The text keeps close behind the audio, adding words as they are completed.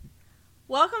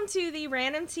Welcome to the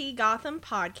Random Tea Gotham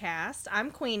podcast.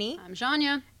 I'm Queenie. I'm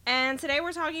Janya. And today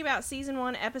we're talking about Season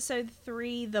 1, Episode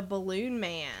 3, The Balloon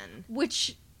Man.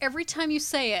 Which, every time you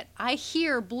say it, I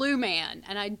hear Blue Man,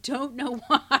 and I don't know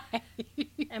why.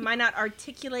 Am I not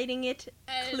articulating it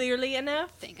clearly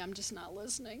enough? I think I'm just not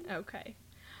listening. Okay.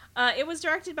 It was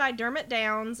directed by Dermot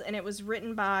Downs, and it was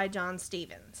written by John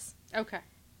Stevens. Okay.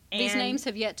 And these names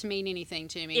have yet to mean anything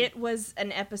to me. It was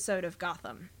an episode of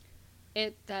Gotham.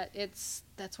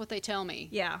 That's what they tell me.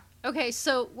 Yeah. Okay,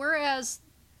 so whereas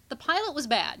the pilot was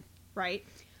bad, Right.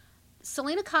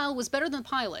 Selena Kyle was better than the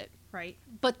pilot, Right.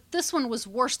 but this one was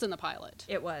worse than the pilot.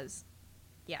 It was.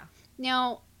 Yeah.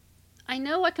 Now, I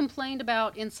know I complained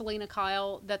about in Selena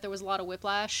Kyle that there was a lot of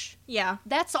whiplash. Yeah.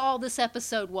 That's all this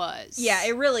episode was. Yeah,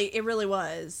 it really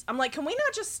was. I'm like, can we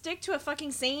not just stick to a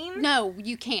fucking scene? No,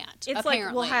 you can't. It's apparently.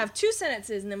 like we'll have two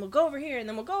sentences and then we'll go over here and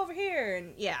then we'll go over here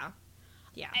and yeah.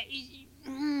 Yeah.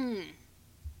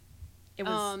 It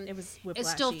was whiplashy. It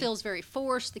still feels very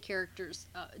forced. The characters,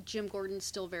 Jim Gordon's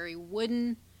still very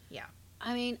wooden. Yeah.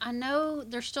 I mean, I know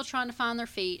they're still trying to find their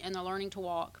feet and they're learning to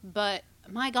walk, but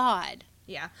my God.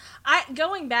 Yeah.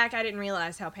 Going back, I didn't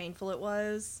realize how painful it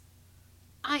was.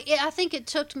 I think it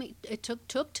took me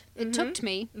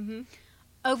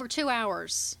over 2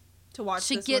 hours to watch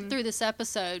to this get one. through this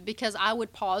episode because I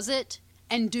would pause it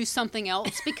and do something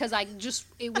else because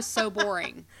it was so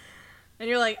boring. And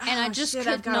you're like, oh, and I just shit,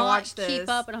 could not watch this. keep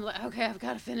up. And I'm like, okay, I've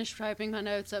got to finish typing my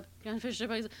notes up. Got to finish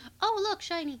typing. Oh, look,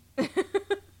 shiny.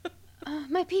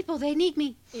 My people, they need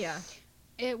me. Yeah.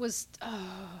 It was...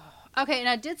 Okay, and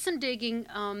I did some digging.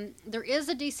 There is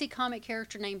a DC comic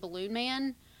character named Balloon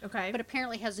Man. Okay. But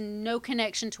apparently has no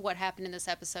connection to what happened in this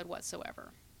episode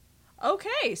whatsoever.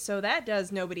 Okay, so that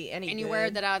does nobody any Anywhere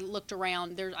good. that I looked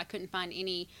around, I couldn't find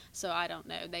any, so I don't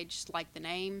know. They just liked the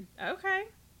name. Okay.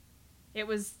 There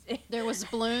was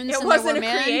balloons. It and wasn't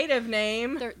there were a creative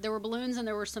name. There were balloons and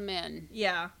there were some men.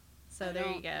 Yeah. So there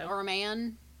you go. Or a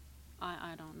man.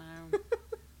 I don't know.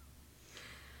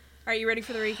 Are you ready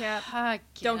for the recap? I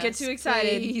guess, Don't get too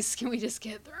excited. Please, can we just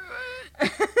get through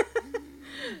it?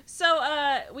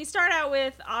 So, we start out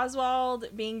with Oswald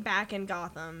being back in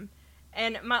Gotham.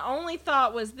 And my only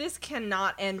thought was, this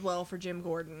cannot end well for Jim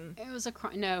Gordon. It was a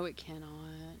crime. No, it cannot.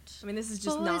 I mean, this is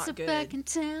just Boys not are good. back in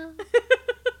town.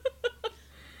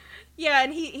 Yeah,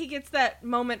 and he gets that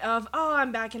moment of, oh,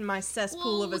 I'm back in my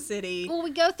cesspool of a city. Well,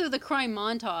 we go through the crime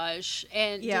montage,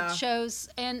 and Yeah. it shows,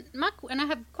 and I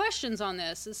have questions on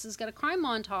this. This has got a crime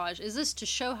montage. Is this to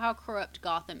show how corrupt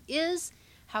Gotham is,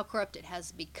 how corrupt it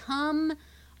has become,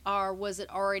 or was it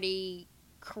already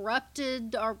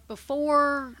corrupted or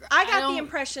before? I got the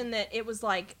impression that it was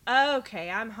like,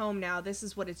 okay, I'm home now. This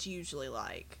is what it's usually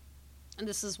like. And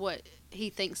this is what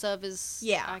he thinks of as,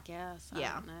 Yeah. I guess. I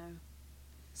don't know.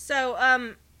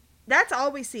 So, that's all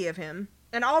we see of him.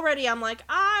 And already I'm like,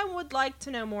 I would like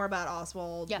to know more about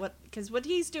Oswald. Yeah. Because what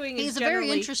he's doing is He's a generally...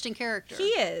 very interesting character. He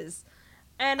is.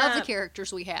 And, of the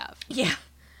characters we have. Yeah.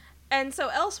 And so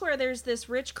elsewhere there's this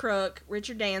rich crook,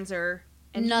 Richard Danzer.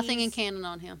 And Nothing in canon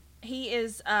on him. He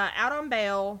is out on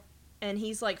bail, and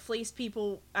he's like fleeced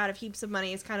people out of heaps of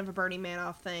money. It's kind of a Burning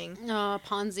Madoff thing.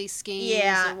 Ponzi schemes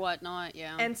or whatnot,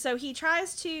 yeah. And so he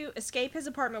tries to escape his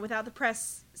apartment without the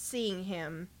press seeing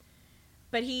him,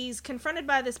 but he's confronted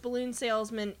by this balloon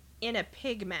salesman in a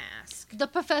pig mask. The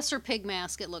Professor Pig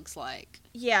mask, it looks like.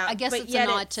 Yeah, I guess but it's yet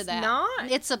a nod to that.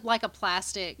 Not. It's like a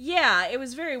plastic. Yeah, it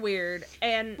was very weird.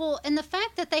 And the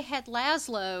fact that they had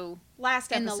Laszlo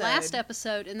in the last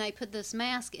episode and they put this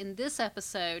mask in this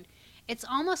episode, it's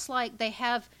almost like they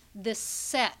have this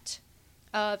set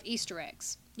of Easter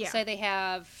eggs. Yeah. Say they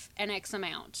have an X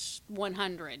amount,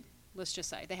 100, let's just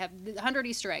say. They have 100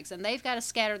 Easter eggs, and they've got to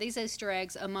scatter these Easter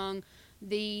eggs among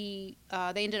they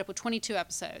ended up with 22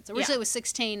 episodes. Originally it was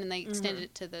 16, and they extended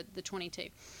it to the 22.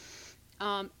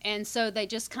 And so they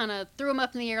just kind of threw them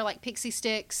up in the air like pixie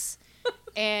sticks,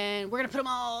 and we're going to put them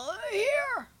all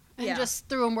here, and just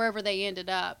threw them wherever they ended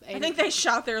up. And I think they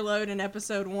shot their load in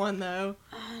episode 1, though.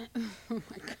 Oh,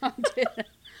 my God.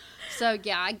 So,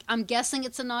 yeah, I'm guessing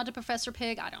it's a nod to Professor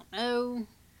Pig. I don't know.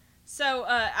 So,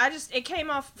 it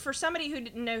came off, for somebody who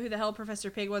didn't know who the hell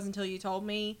Professor Pig was until you told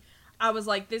me, I was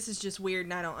like, this is just weird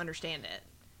and I don't understand it.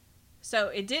 So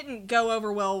it didn't go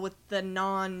over well with the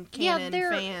non-canon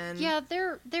fan. Yeah,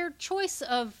 their choice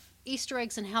of Easter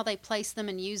eggs and how they place them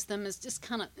and use them is just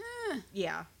kind of,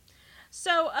 Yeah.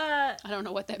 So, I don't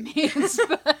know what that means,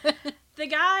 but... The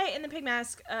guy in the pig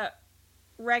mask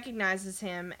recognizes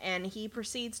him, and he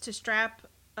proceeds to strap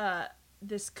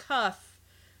this cuff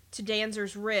to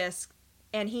Danzer's wrist,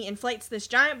 and he inflates this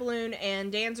giant balloon,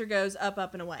 and Danzer goes up,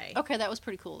 up, and away. Okay, that was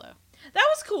pretty cool, though. That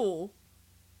was cool.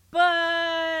 But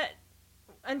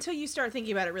until you start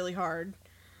thinking about it really hard.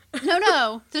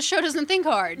 No, this show doesn't think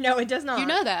hard. No, it does not. You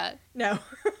know that. No.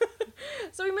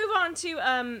 So we move on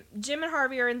to Jim and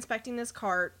Harvey are inspecting this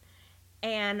cart,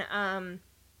 and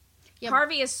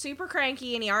Harvey is super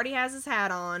cranky, and he already has his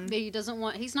hat on. But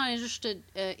he's not interested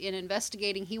in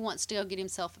investigating. He wants to go get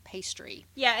himself a pastry.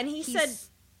 Yeah, and he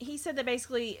said that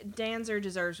basically Danzer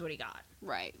deserves what he got.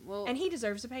 Right. Well, and he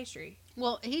deserves a pastry.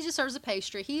 Well, he deserves a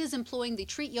pastry. He is employing the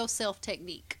treat yourself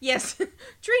technique. Yes.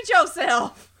 Treat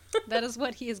yourself. That is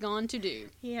what he has gone to do.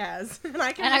 He has. And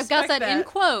I've got that in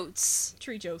quotes.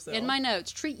 Treat yourself. In my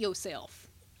notes. Treat yourself.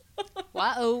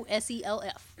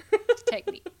 YOSELF.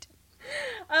 Technique.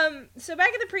 So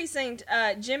back at the precinct,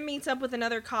 Jim meets up with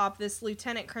another cop, this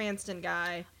Lieutenant Cranston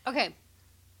guy. Okay.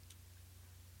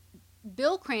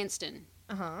 Bill Cranston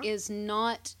is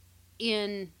not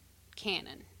in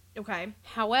canon. Okay.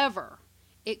 However,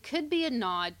 it could be a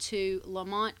nod to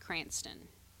Lamont Cranston.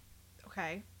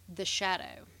 Okay. The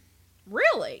Shadow.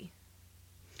 Really?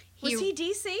 Was he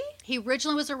DC? He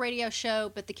originally was a radio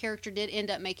show, but the character did end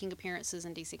up making appearances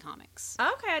in DC Comics.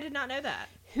 Okay, I did not know that.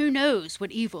 Who knows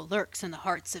what evil lurks in the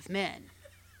hearts of men?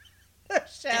 The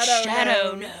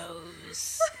Shadow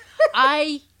knows.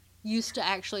 I used to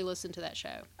actually listen to that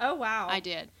show. Oh, wow. I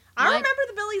did. I remember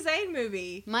the Billy Zane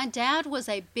movie. My dad was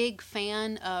a big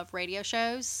fan of radio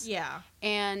shows. Yeah.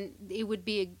 And it would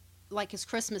be like his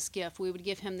Christmas gift. We would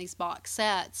give him these box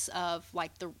sets of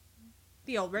like the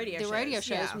old radio shows.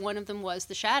 Yeah. One of them was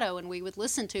The Shadow, and we would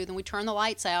listen to them. We'd turn the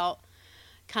lights out,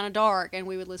 kind of dark, and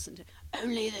we would listen to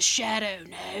Only the Shadow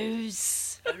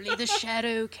Knows. Only the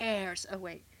Shadow Cares. Oh,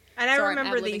 wait. And I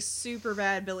remember the super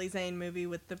bad Billy Zane movie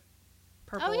with the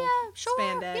purple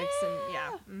spandex.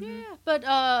 Yeah. But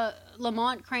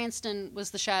Lamont Cranston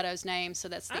was the Shadow's name, so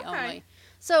that's the only.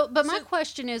 So, but my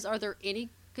question is, are there any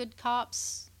good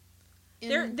cops?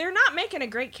 They're not making a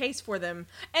great case for them.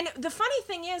 And the funny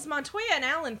thing is, Montoya and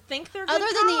Allen think they're good cops.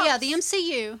 Other than the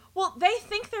MCU. Well, they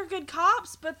think they're good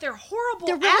cops, but they're horrible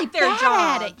they're really at their bad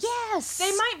jobs. At it. Yes.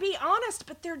 They might be honest,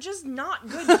 but they're just not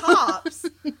good cops.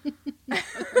 No,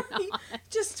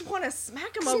 just want to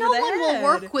smack them over the head. No one will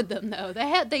work with them, though.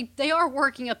 They are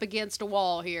working up against a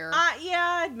wall here.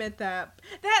 Yeah, I admit that.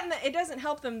 And it doesn't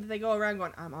help them that they go around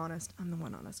going, "I'm honest. I'm the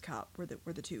one honest cop. We're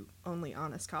the two only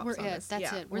honest cops on this.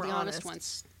 That's it. We're the honest ones.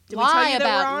 Did we tell you that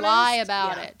we're honest? Lie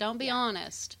about it. Don't be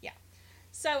honest. Yeah.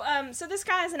 So this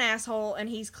guy is an asshole, and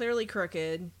he's clearly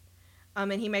crooked.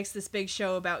 And he makes this big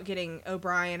show about getting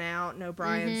O'Brien out, and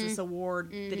O'Brien's this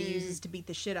award that he uses to beat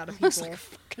the shit out of people. It's like a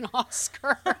fucking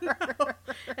Oscar.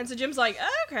 And so Jim's like,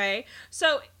 okay.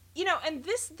 So, and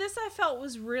this I felt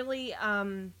was really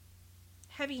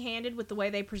heavy-handed with the way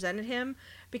they presented him,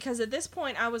 because at this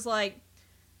point I was like,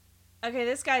 okay,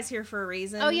 this guy's here for a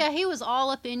reason. Oh, yeah, he was all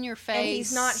up in your face. And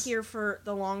he's not here for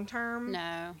the long term.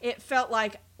 No. It felt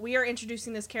like we are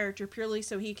introducing this character purely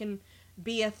so he can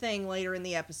be a thing later in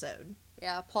the episode.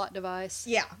 Yeah, a plot device.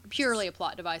 Yeah. Purely a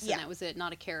plot device, and that was it,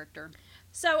 not a character.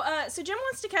 So Jim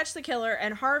wants to catch the killer,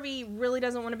 and Harvey really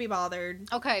doesn't want to be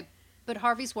bothered. Okay, but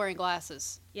Harvey's wearing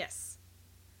glasses. Yes.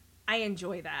 I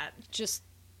enjoy that. Just...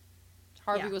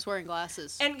 Harvey was wearing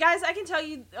glasses. And guys, I can tell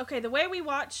you, okay, the way we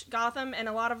watch Gotham and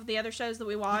a lot of the other shows that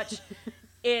we watch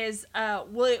is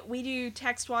we do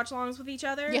text watch-alongs with each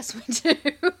other. Yes, we do.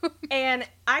 And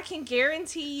I can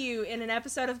guarantee you in an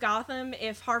episode of Gotham,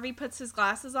 if Harvey puts his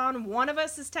glasses on, one of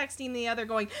us is texting the other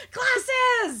going,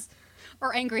 "Glasses!"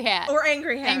 Or Angry Hat.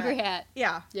 Angry Hat.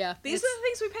 Yeah. Yeah. These are the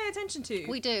things we pay attention to.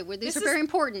 We do. These are very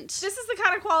important. This is the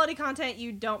kind of quality content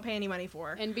you don't pay any money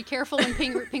for. And be careful when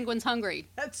Penguin's hungry.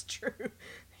 That's true.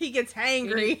 He gets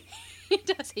hangry. He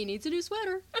does. He needs a new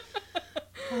sweater.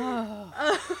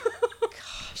 Oh.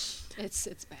 Gosh.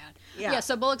 It's bad. Yeah,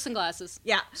 so Bullock's and glasses.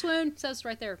 Yeah. Swoon. Says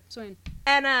right there. Swoon.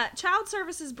 And Child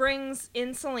Services brings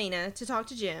in Selena to talk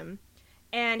to Jim.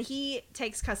 And he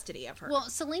takes custody of her. Well,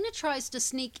 Selena tries to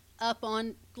sneak up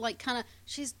on,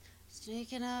 she's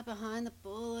sneaking up behind the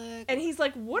Bullock. And he's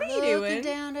like, "What are you doing?" Looking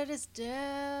down at his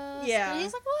desk. Yeah. And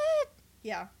he's like, "What?"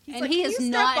 Yeah. He's and like, he is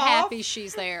not happy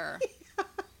she's there.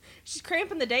 She's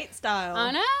cramping the date style.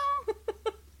 I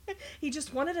know. He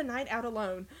just wanted a night out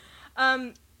alone.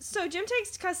 So Jim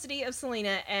takes custody of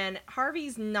Selena, and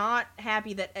Harvey's not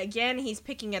happy that, again, he's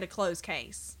picking at a closed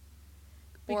case.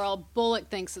 Or Bullock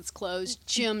thinks it's closed.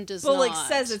 Jim does Bullock not. Bullock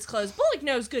says it's closed. Bullock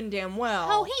knows good and damn well.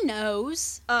 Oh, he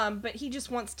knows. But he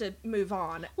just wants to move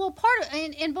on. Well,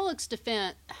 in Bullock's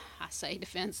defense, I say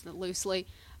defense loosely,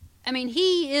 I mean,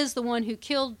 he is the one who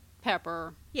killed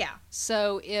Pepper. Yeah.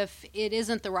 So if it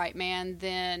isn't the right man,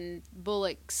 then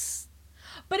Bullock's...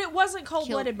 But it wasn't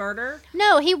cold-blooded murder.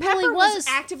 No, he Pepper really was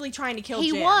actively trying to kill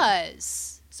Jim. He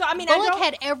was. So, I mean, Bullock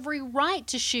had every right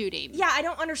to shoot him. Yeah, I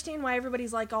don't understand why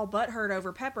everybody's like all butthurt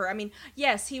over Pepper. I mean,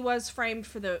 yes, he was framed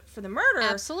for the murder.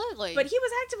 Absolutely. But he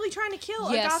was actively trying to kill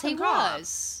a Gotham cop. Yes, he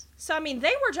was. So, I mean,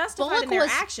 they were justified in their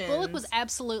actions. Bullock was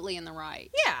absolutely in the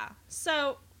right. Yeah.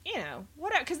 So, you know,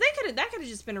 whatever. Because that could have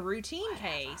just been a routine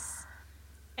case.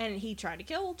 And he tried to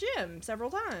kill Jim several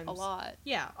times. A lot.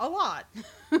 Yeah, a lot.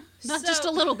 Not just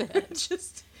a little bit.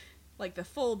 Just like the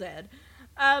full dead.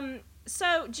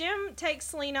 So Jim takes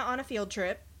Selena on a field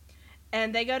trip,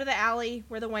 and they go to the alley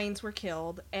where the Waynes were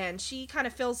killed, and she kind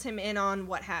of fills him in on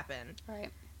what happened.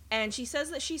 Right. And she says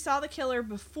that she saw the killer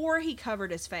before he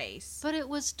covered his face. But it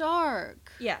was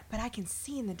dark. Yeah, but I can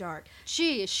see in the dark.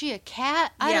 Gee, is she a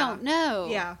cat? I don't know.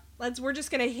 Yeah. We're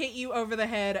just going to hit you over the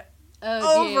head Again.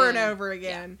 over and over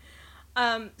again.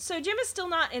 Yeah. So Jim is still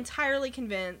not entirely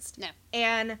convinced. No.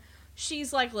 And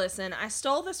she's like, listen, I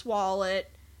stole this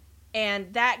wallet,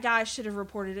 and that guy should have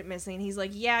reported it missing. He's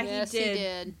like, yes, he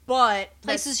did. But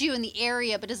places you in the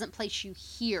area, but doesn't place you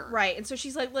here. Right. And so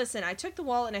she's like, listen, I took the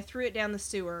wallet and I threw it down the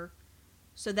sewer,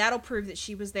 so that'll prove that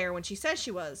she was there when she says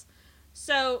she was.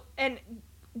 So, and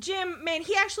Jim, man,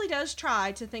 he actually does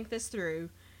try to think this through.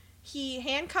 He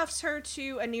handcuffs her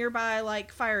to a nearby,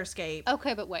 like, fire escape.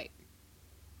 Okay, but wait.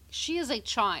 She is a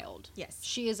child. Yes.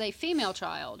 She is a female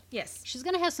child. Yes. She's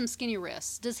going to have some skinny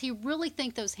wrists. Does he really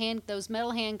think those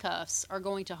metal handcuffs are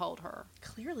going to hold her?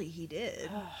 Clearly he did.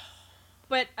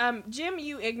 But, Jim,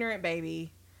 you ignorant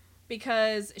baby,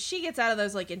 because she gets out of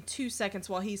those, like, in 2 seconds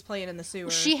while he's playing in the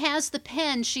sewer. She has the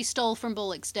pen she stole from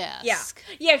Bullock's desk.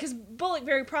 Yeah. Yeah, because Bullock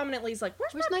very prominently is like,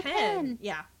 where's my pen?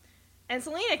 Yeah. And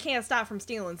Selena can't stop from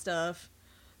stealing stuff.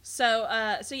 So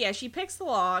yeah, she picks the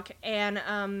lock,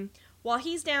 and, while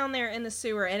he's down there in the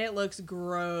sewer, and it looks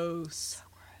gross. So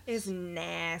gross. It's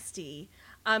nasty.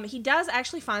 He does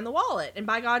actually find the wallet, and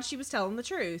by God, she was telling the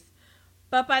truth.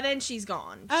 But by then, she's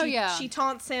gone. Yeah. She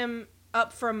taunts him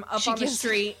up on the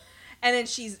street, and then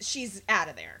she's out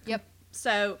of there. Yep.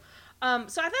 So I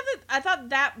thought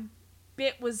that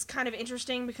bit was kind of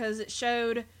interesting because it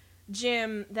showed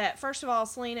Jim that, first of all,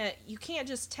 Selena, you can't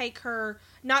just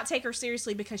not take her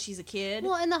seriously because she's a kid.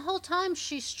 Well, and the whole time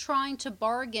she's trying to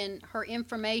bargain her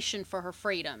information for her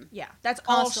freedom. Yeah, that's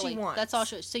constantly. All she wants. That's all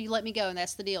so you let me go and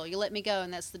that's the deal. You let me go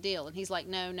and that's the deal. And he's like,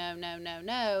 no, no, no, no,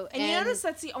 no. And you notice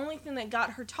that's the only thing that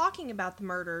got her talking about the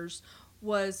murders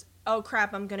was, oh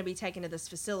crap, I'm going to be taken to this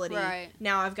facility. Right.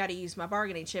 Now I've got to use my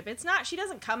bargaining chip. It's not, she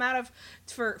doesn't come out of,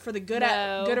 for the good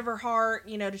of her heart,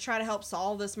 to try to help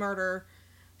solve this murder.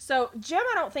 So, Jim,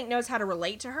 I don't think, knows how to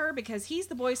relate to her because he's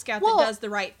the Boy Scout that does the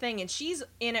right thing, and she's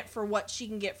in it for what she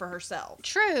can get for herself.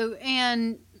 True,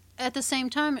 and at the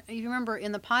same time, you remember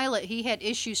in the pilot, he had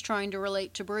issues trying to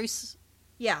relate to Bruce.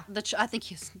 Yeah. I think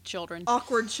he's children.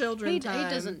 Awkward children time.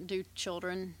 He doesn't do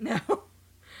children. No.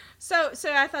 So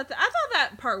I thought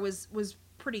that part was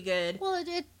pretty good. Well,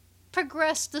 it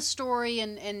progressed the story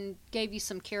and gave you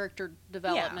some character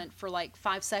development for like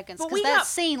 5 seconds because that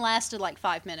scene lasted like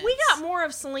 5 minutes. We got more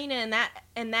of Selena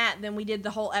in that than we did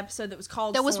the whole episode that was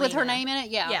called that was Selena. with her name in it.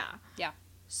 Yeah.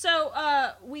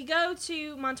 So we go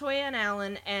to Montoya and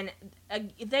Alan, and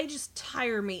they just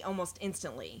tire me almost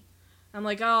instantly. I'm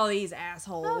like, oh, these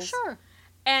assholes. Oh, sure.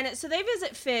 And so they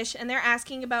visit Fish, and they're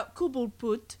asking about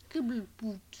Kubelput.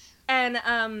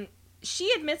 And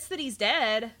she admits that he's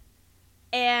dead.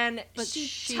 And but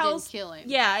she didn't kill him.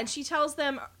 Yeah, and she tells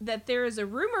them that there is a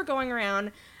rumor going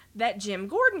around that Jim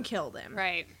Gordon killed him.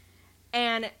 Right.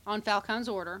 And on Falcone's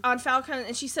order.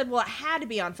 And she said, well, it had to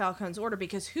be on Falcone's order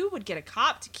because who would get a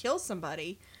cop to kill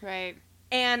somebody? Right.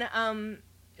 And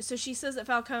so she says that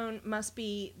Falcone must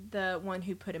be the one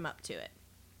who put him up to it.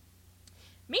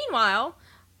 Meanwhile,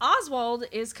 Oswald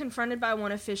is confronted by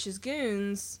one of Fish's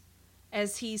goons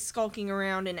as he's skulking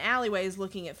around in alleyways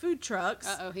looking at food trucks.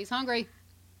 Uh-oh, he's hungry.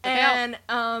 And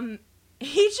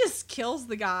he just kills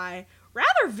the guy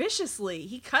rather viciously.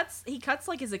 He cuts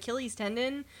like his Achilles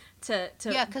tendon to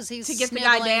he's to get sniveling. the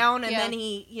guy down, and then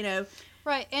he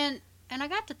right. And I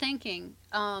got to thinking,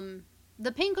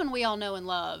 the Penguin we all know and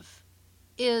love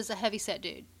is a heavyset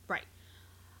dude. Right.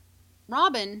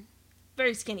 Robin,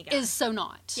 very skinny guy, is so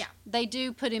not. Yeah. They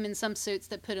do put him in some suits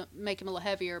that make him a little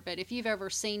heavier, but if you've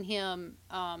ever seen him,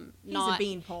 he's a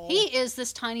beanpole. He is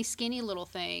this tiny, skinny little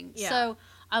thing. Yeah. So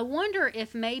I wonder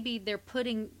if maybe they're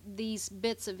putting these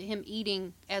bits of him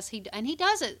eating and he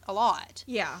does it a lot.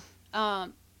 Yeah.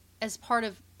 As part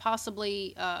of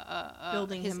possibly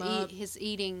building him up, his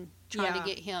eating, trying to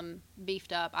get him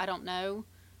beefed up. I don't know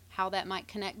how that might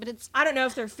connect, but I don't know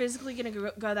if they're physically going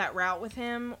to go that route with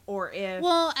him, or if...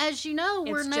 Well, as you know,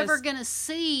 we're never going to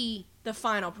see the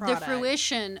final product. The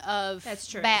fruition of That's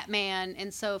true. Batman,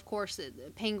 and so of course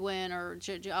Penguin or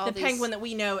all the these, Penguin that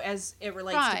we know as it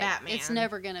relates right, to Batman. it's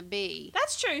never going to be.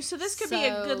 That's true. So this could be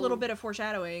a good little bit of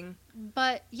foreshadowing.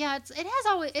 But yeah,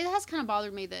 it has kind of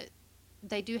bothered me that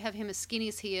they do have him as skinny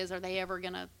as he is. Are they ever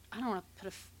going to? I don't want to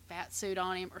put a fat suit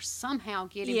on him or somehow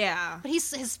get him. Yeah. But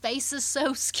his face is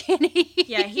so skinny.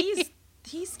 Yeah, he's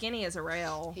skinny as a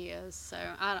rail. He is. So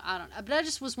I don't know. But I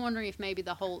just was wondering if maybe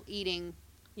the whole eating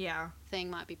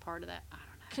thing might be part of that. I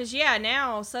don't know. Because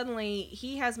now suddenly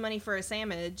he has money for a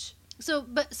sandwich. So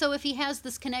if he has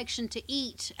this connection to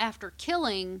eat after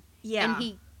killing, and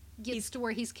he gets to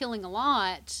where he's killing a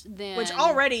lot, then which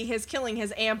already his killing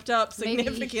has amped up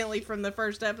significantly from the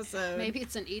first episode. Maybe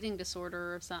it's an eating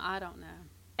disorder or something. I don't know.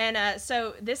 And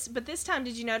this time,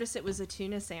 did you notice it was a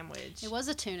tuna sandwich? It was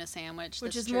a tuna sandwich,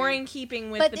 which is true. more in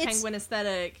keeping with the Penguin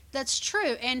aesthetic. That's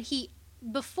true, and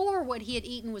before what he had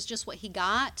eaten was just what he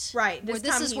got. Right.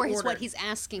 This is what he's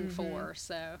asking for.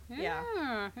 So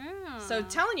yeah. So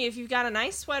telling you, if you've got a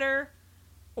nice sweater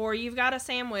or you've got a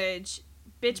sandwich,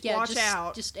 bitch, watch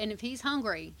out. And if he's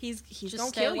hungry, he's just gonna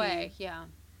stay kill away. you.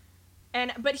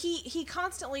 Yeah. But he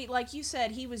constantly, like you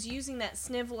said, he was using that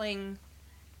sniveling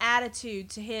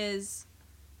attitude to his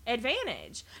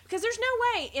advantage, because there's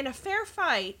no way in a fair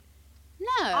fight.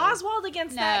 No. Oswald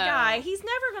against that guy, he's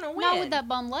never going to win. Not with that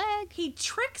bum leg. He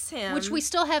tricks him. Which we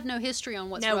still have no history on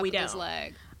what's up with his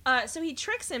leg. So he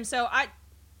tricks him. So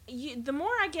the more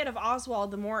I get of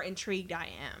Oswald, the more intrigued I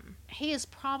am. He is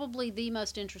probably the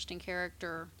most interesting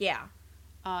character. Yeah.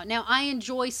 Now, I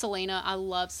enjoy Selena. I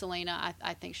love Selena.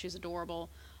 I think she's adorable.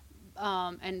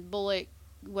 And Bullock,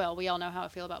 well, we all know how I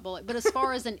feel about Bullock. But as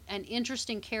far as an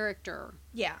interesting character...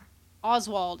 Yeah.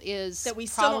 Oswald is that we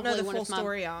still don't know the full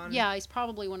story on. Yeah, he's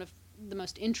probably one of the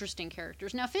most interesting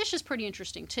characters. Now, Fish is pretty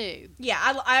interesting too. Yeah,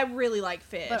 I really like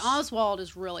Fish. But Oswald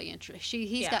is really interesting.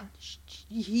 He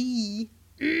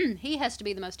has to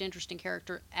be the most interesting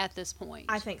character at this point.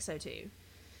 I think so too.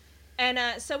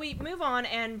 And so we move on,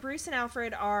 and Bruce and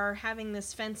Alfred are having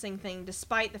this fencing thing,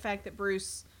 despite the fact that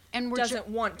Bruce doesn't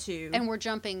want to. And we're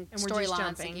jumping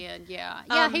storylines again. Yeah.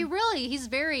 He's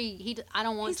very, I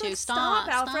don't want to. Like, stop,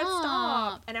 Alfred,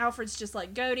 stop. And Alfred's just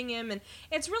like goading him, and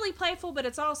it's really playful, but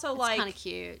it's also like... kind of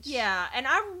cute. Yeah, and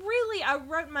I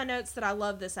wrote in my notes that I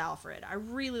love this Alfred. I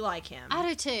really like him. I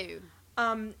do too.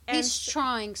 And he's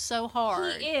trying so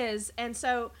hard. He is, and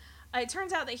so it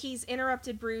turns out that he's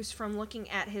interrupted Bruce from looking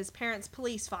at his parents'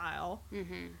 police file.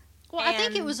 Mm-hmm. Well, I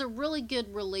think it was a really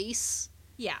good release.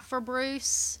 Yeah. For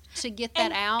Bruce to get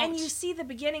that out. And you see the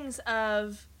beginnings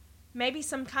of maybe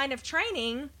some kind of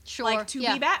training,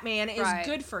 be Batman, is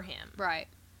good for him. Right.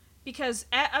 Because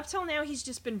up till now, he's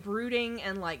just been brooding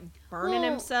and, like, burning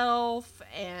himself.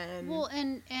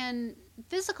 And and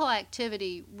physical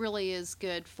activity really is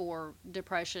good for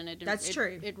depression. That's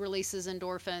true. It releases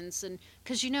endorphins. And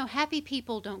because, happy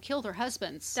people don't kill their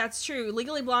husbands. That's true.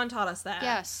 Legally Blonde taught us that.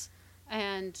 Yes.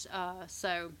 And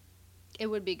so... it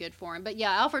would be good for him. But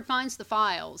yeah, Alfred finds the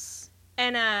files.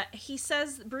 And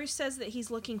Bruce says that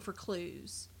he's looking for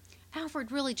clues.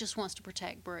 Alfred really just wants to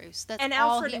protect Bruce. That's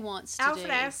all he wants to Alfred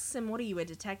do. asks him, what are you, a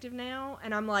detective now?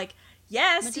 And I'm like,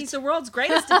 yes, he's the world's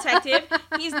greatest detective.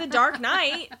 He's the Dark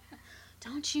Knight.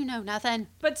 Don't you know nothing?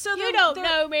 But so you don't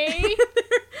know me.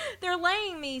 They're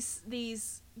laying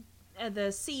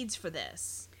the seeds for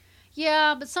this.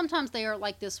 Yeah, but sometimes they are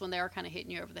like this one. They are kind of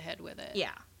hitting you over the head with it.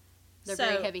 Yeah. They're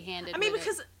very heavy-handed. I mean,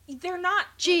 because they're not...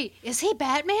 Gee, is he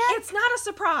Batman? It's not a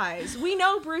surprise. We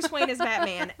know Bruce Wayne is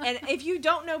Batman. And if you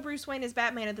don't know Bruce Wayne is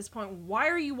Batman at this point, why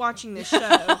are you watching this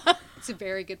show? It's a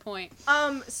very good point.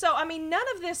 So, I mean, none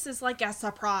of this is like a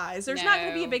surprise. There's not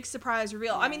going to be a big surprise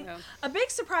reveal. No. I mean, a big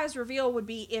surprise reveal would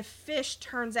be if Fish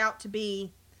turns out to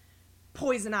be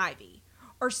Poison Ivy.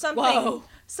 Or something. Whoa.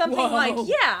 Like,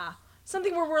 yeah.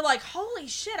 Something where we're like, holy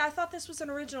shit, I thought this was an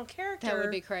original character. That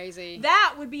would be crazy.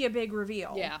 That would be a big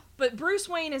reveal. Yeah. But Bruce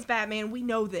Wayne is Batman. We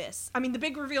know this. I mean, the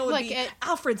big reveal would be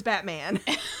Alfred's Batman.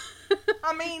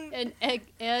 I mean... And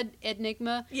Ed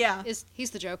Enigma. Yeah.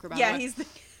 He's the Joker, by the way. Yeah, he's the...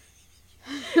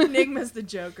 Enigma's the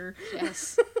Joker.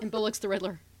 Yes. And Bullock's the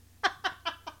Riddler.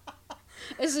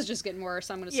 This is just getting worse.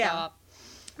 I'm going to stop.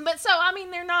 But so, I mean,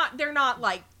 they're not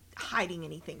like hiding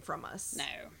anything from us. No.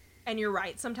 And you're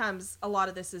right. Sometimes a lot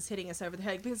of this is hitting us over the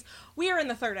head because we are in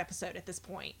the 3rd episode at this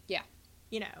point. Yeah.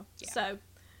 Yeah. So,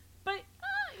 but,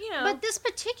 But this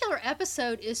particular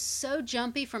episode is so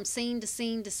jumpy from scene to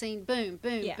scene to scene. Boom,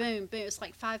 boom, boom, boom. It's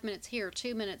like 5 minutes here,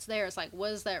 2 minutes there. It's like,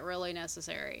 was that really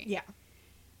necessary? Yeah.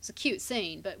 It's a cute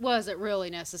scene, but was it really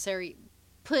necessary?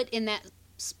 Put in that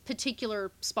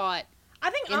particular spot. I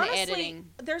think, honestly, the editing.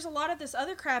 There's a lot of this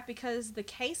other crap because the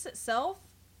case itself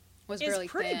was is really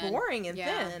pretty thin. boring and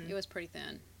Yeah, thin. it was pretty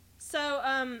thin. So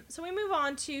we move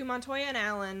on to Montoya and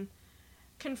Alan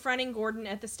confronting Gordon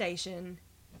at the station.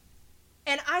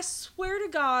 And I swear to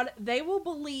God, they will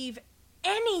believe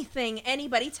anything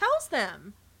anybody tells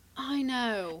them. I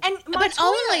know. And but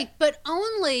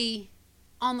only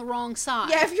on the wrong side.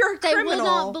 Yeah, if you're a they criminal. will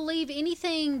not believe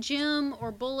anything Jim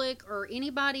or Bullock or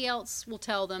anybody else will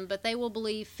tell them, but they will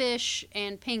believe Fish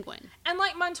and Penguin. And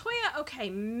like Montoya,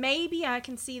 okay, maybe I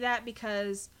can see that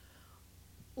because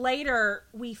later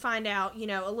we find out, you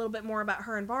know, a little bit more about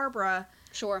her and Barbara.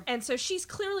 Sure. And so she's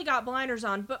clearly got blinders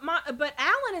on, but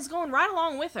Alan is going right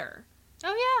along with her.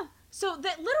 Oh, yeah. So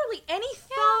that literally any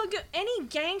thug, any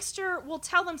gangster will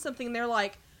tell them something and they're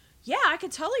like, yeah, I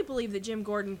could totally believe that Jim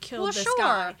Gordon killed this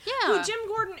guy. Yeah. Who Jim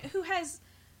Gordon,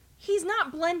 he's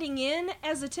not blending in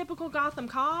as a typical Gotham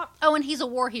cop. Oh, and he's a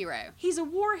war hero. He's a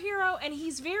war hero and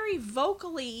he's very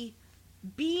vocally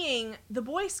being the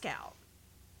Boy Scout.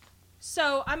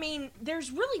 So, I mean,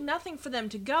 there's really nothing for them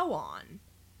to go on.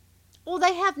 Well,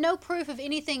 they have no proof of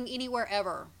anything anywhere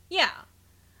ever. Yeah.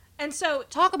 And so...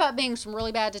 Talk about being some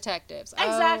really bad detectives.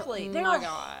 Exactly. Oh, They're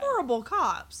horrible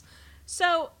cops.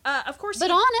 So, of course...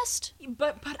 But honest.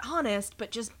 But honest,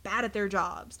 but just bad at their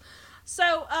jobs.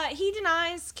 So, he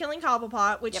denies killing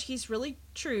Cobblepot, which he's really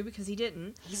true because he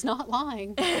didn't. He's not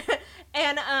lying.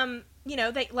 And, you know,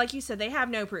 they, like you said, they have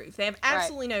no proof. They have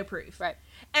absolutely no proof. Right.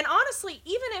 And honestly,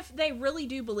 even if they really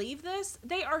do believe this,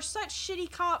 they are such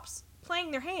shitty cops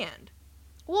playing their hand.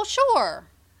 Well, sure.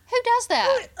 Who does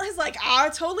that? It's like, I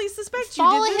totally suspect you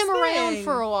Follow did this him around thing.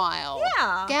 for a while.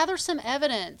 Yeah. Gather some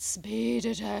evidence. Be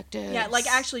detectives. Yeah, like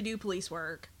actually do police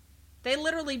work. They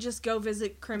literally just go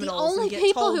visit criminals. The only and get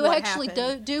people told who what actually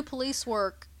happened. do police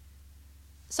work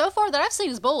so far that I've seen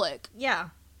is Bullock. Yeah.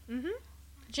 Mm-hmm.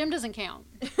 Jim doesn't count.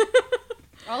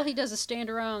 All he does is stand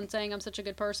around saying, I'm such a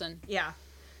good person. Yeah.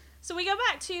 So we go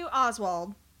back to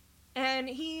Oswald, and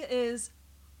he is,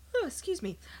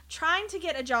 trying to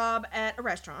get a job at a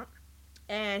restaurant,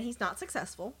 and he's not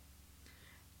successful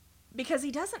because he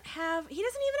doesn't even have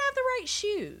the right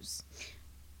shoes.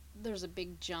 There's a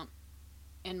big jump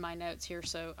in my notes here,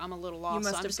 so I'm a little lost. You must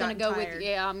so I'm have just going to gotten go tired.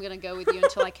 with, I'm going to go with you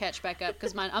until I catch back up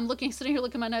because I'm sitting here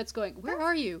looking at my notes going, where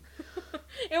are you?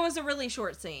 It was a really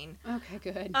short scene. Okay,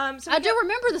 good. So I do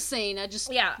remember the scene.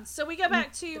 So we go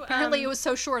back to apparently it was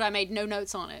so short I made no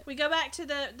notes on it. We go back to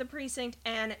the precinct,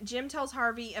 and Jim tells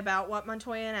Harvey about what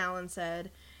Montoya and Alan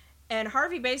said, and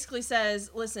Harvey basically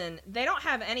says, "Listen, they don't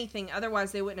have anything,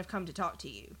 otherwise they wouldn't have come to talk to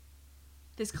you.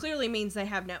 This clearly means they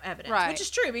have no evidence," right. which is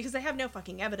true because they have no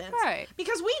fucking evidence, right?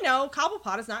 Because we know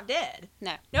Cobblepot is not dead.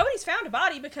 No, nobody's found a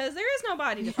body because there is no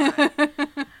body to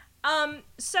find.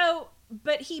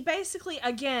 But he basically,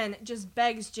 again, just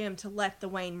begs Jim to let the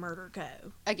Wayne murder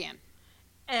go. Again.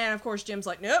 And, of course, Jim's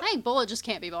like, nope. I think Bullet just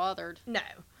can't be bothered. No.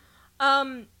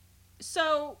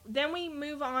 So then we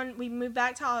move on. We move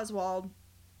back to Oswald.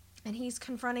 And he's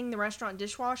confronting the restaurant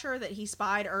dishwasher that he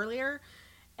spied earlier.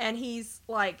 And he's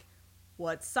like,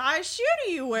 what size shoe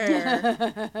do you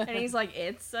wear? And he's like,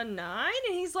 it's a 9.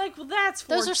 And he's like, well, that's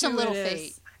fortuitous. Those are some little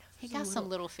feet. I know, he got some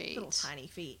little feet. Little tiny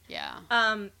feet. Yeah.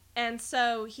 And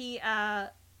so he,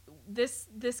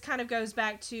 this kind of goes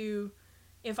back to,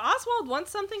 if Oswald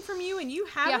wants something from you and you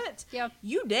have it,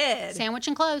 you did. Sandwich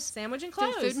and clothes. Sandwich and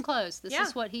clothes. Food and clothes. This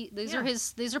is what these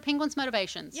are Penguin's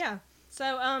motivations. Yeah.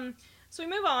 So, so we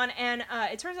move on, and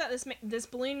it turns out this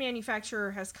balloon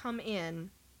manufacturer has come in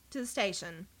to the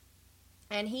station,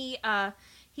 and he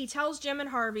tells Jim and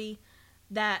Harvey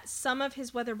that some of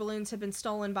his weather balloons have been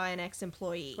stolen by an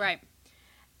ex-employee. Right.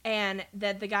 And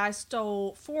that the guy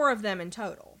stole 4 of them in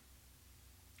total.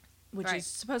 Which is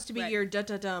supposed to be your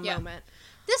da-da-da moment.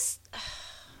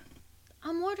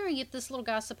 I'm wondering if this little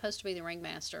guy's supposed to be the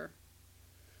ringmaster.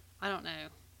 I don't know.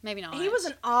 Maybe not. He was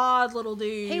an odd little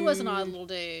dude. He was an odd little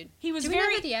dude. He was Do we know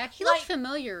who the actor? He looked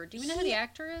familiar. Do we know who the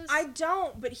actor is? I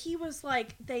don't, but he was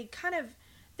like,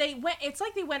 it's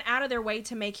like they went out of their way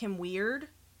to make him weird.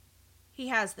 He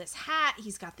has this hat.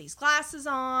 He's got these glasses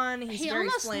on. He very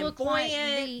almost flamboyant.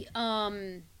 looked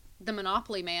like the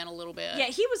Monopoly Man a little bit. Yeah,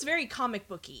 he was very comic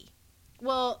booky.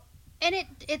 Well, and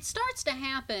it starts to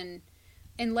happen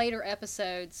in later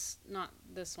episodes, not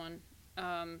this one,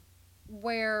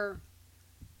 where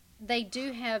they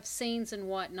do have scenes and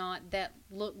whatnot that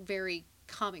look very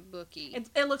comic booky.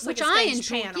 It looks like which a stage I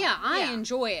enjoy. panel. Yeah, I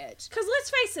enjoy it. Because let's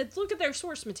face it, look at their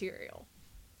source material.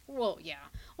 Well, yeah.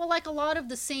 Well, like a lot of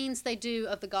the scenes they do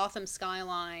of the Gotham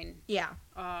skyline,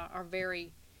 are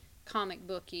very comic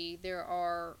booky. There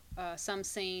are some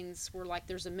scenes where like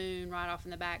there's a moon right off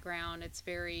in the background. It's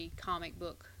very comic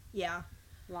book. Yeah.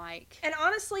 like. And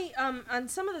honestly, on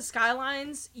some of the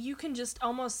skylines, you can just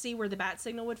almost see where the bat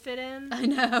signal would fit in. I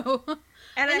know.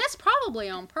 And that's probably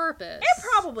on purpose. It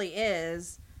probably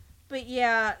is. But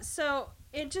yeah, so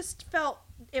it felt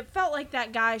like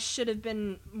that guy should have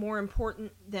been more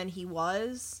important than he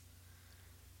was.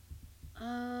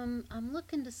 I'm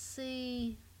looking to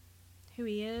see who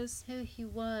he is, who he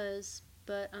was,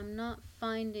 but I'm not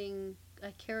finding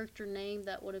a character name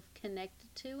that would have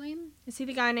connected to him. Is he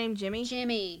the guy named Jimmy?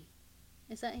 Jimmy.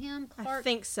 Is that him? I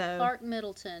think so. Clark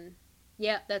Middleton.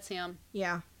 Yeah, that's him.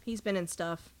 Yeah, he's been in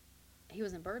stuff. He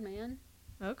was in Birdman.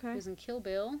 Okay. He was in Kill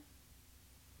Bill.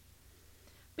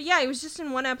 But yeah, he was just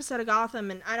in one episode of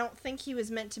Gotham, and I don't think he was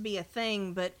meant to be a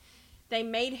thing, but they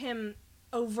made him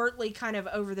overtly kind of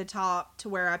over the top to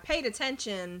where I paid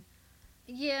attention.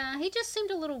 Yeah, he just seemed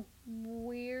a little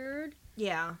weird.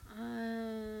 Yeah.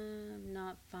 I'm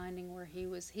not finding where he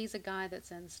was. He's a guy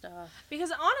that's in stuff.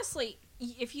 Because honestly,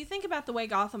 if you think about the way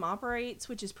Gotham operates,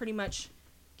 which is pretty much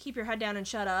keep your head down and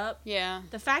shut up. Yeah.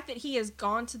 The fact that he has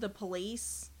gone to the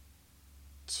police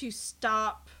to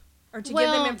stop or to give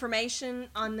them information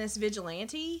on this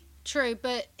vigilante. True,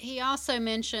 but he also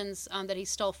mentions that he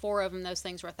stole 4 of them. Those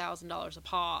things were $1,000 a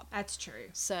pop. That's true.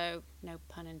 So, no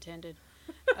pun intended.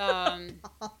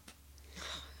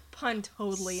 Pun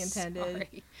totally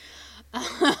intended.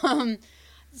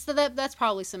 So that's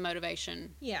probably some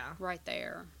motivation. Yeah. Right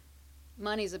there.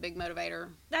 Money's a big motivator.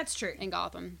 That's true. In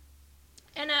Gotham.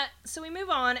 And so we move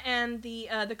on, and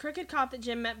the crooked cop that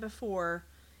Jim met before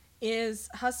is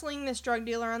hustling this drug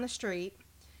dealer on the street.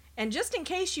 And just in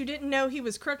case you didn't know he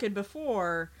was crooked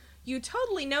before, you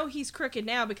totally know he's crooked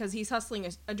now because he's hustling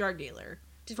a drug dealer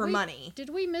for money. Did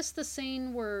we miss the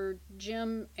scene where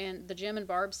Jim and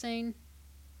Barb scene?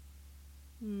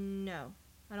 No,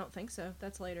 I don't think so.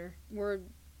 That's later.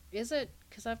 Is it?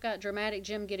 Because I've got dramatic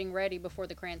Jim getting ready before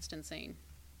the Cranston scene.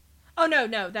 Oh,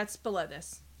 no, that's below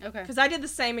this. Okay. Because I did the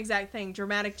same exact thing.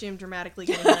 Dramatic Jim dramatically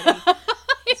getting ready.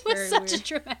 It was such a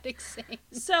dramatic scene.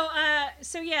 So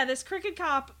yeah, this crooked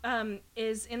cop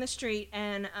is in the street,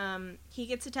 and he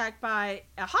gets attacked by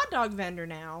a hot dog vendor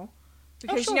now.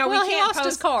 Because he lost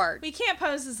his card. We can't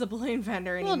pose as a balloon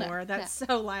vendor anymore. Well, That's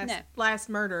so last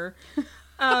murder.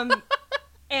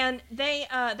 And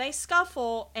they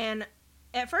scuffle, and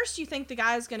at first you think the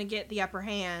guy's going to get the upper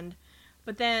hand,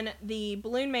 but then the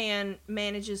balloon man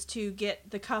manages to get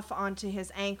the cuff onto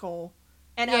his ankle,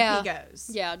 and up he goes.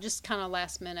 Yeah, just kind of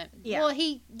last minute. Yeah.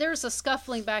 Well, there's a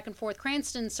scuffling back and forth.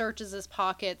 Cranston searches his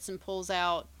pockets and pulls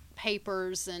out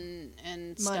papers and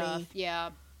money. Stuff. Yeah.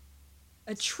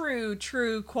 A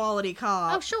true quality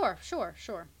cop. Oh, sure.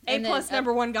 A+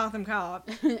 number 1 Gotham cop.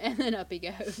 And then up he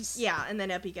goes. Yeah, and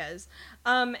then up he goes.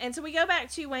 And so we go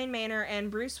back to Wayne Manor, and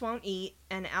Bruce won't eat,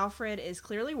 and Alfred is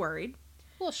clearly worried.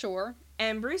 Well, sure.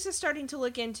 And Bruce is starting to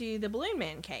look into the Balloon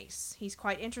Man case. He's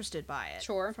quite interested by it.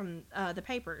 Sure. From the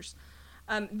papers.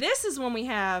 This is when we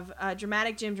have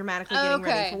dramatic Jim dramatically getting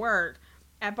ready for work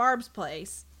at Barb's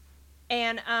place.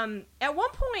 And at one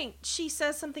point, she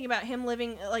says something about him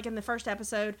living, like in the first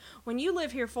episode, when you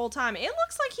live here full time. It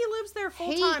looks like he lives there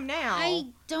full time now. I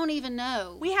don't even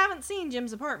know. We haven't seen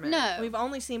Jim's apartment. No. We've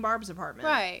only seen Barb's apartment.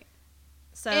 Right.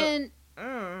 So. And,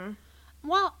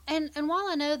 while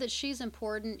I know that she's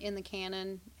important in the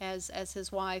canon as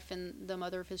his wife and the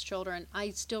mother of his children, I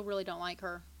still really don't like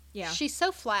her. Yeah. She's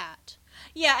so flat.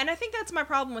 Yeah, and I think that's my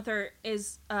problem with her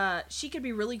is she could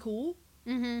be really cool.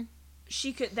 Mm-hmm.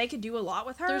 They could do a lot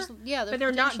with her. But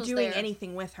they're not doing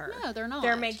anything with her. No, they're not.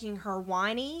 They're making her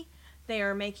whiny. They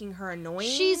are making her annoying.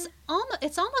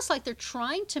 It's almost like they're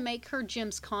trying to make her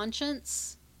Jim's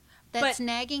conscience that's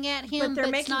nagging at him. But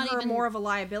they're making her more of a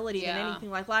liability than anything.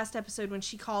 Like last episode when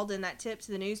she called in that tip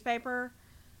to the newspaper.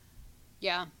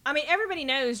 Yeah. I mean, everybody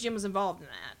knows Jim was involved in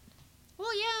that.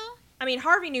 Well, yeah. I mean,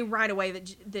 Harvey knew right away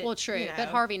that well, true. But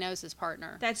Harvey knows his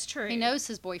partner. That's true. He knows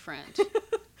his boyfriend.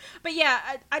 But yeah,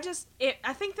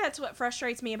 I think that's what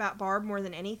frustrates me about Barb more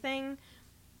than anything,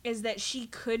 is that she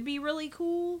could be really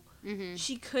cool. Mm-hmm.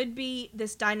 She could be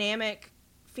this dynamic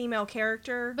female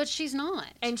character. But she's not.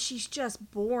 And she's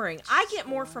just boring. I get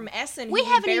more from Essen, who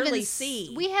we barely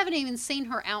see. We haven't even seen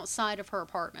her outside of her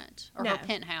apartment or her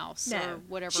penthouse or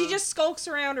whatever. She just skulks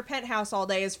around her penthouse all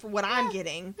day is for what I'm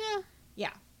getting.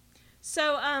 Yeah.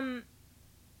 So,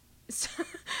 so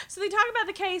they talk about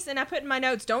the case, and I put in my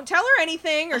notes, don't tell her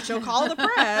anything or she'll call the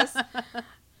press.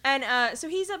 And so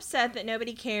he's upset that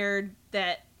nobody cared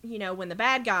that, when the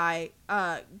bad guy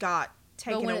got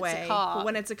taken away. But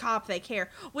when it's a cop, they care.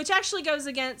 Which actually goes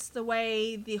against the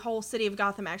way the whole city of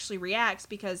Gotham actually reacts,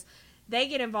 because they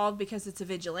get involved because it's a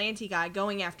vigilante guy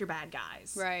going after bad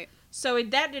guys. Right. So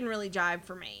that didn't really jive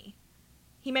for me.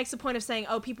 he makes a point of saying,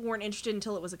 oh, people weren't interested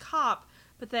until it was a cop,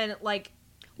 but then, like,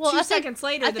 Well, 2 seconds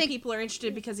later, I the think- people are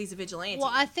interested because he's a vigilante.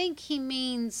 Well, I think he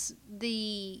means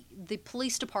the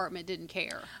police department didn't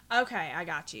care. Okay, I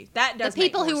got you. That does The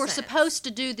people make who more were sense. supposed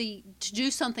to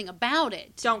do something about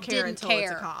it Don't care didn't until it's a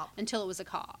care cop. Until it was a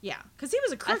cop. Yeah, because he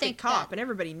was a crooked think cop, that- and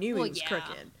everybody knew he Well, was yeah.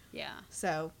 crooked. Yeah.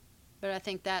 So, But I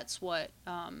think that's what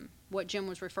Jim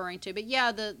was referring to. But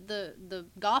yeah, the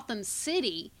Gotham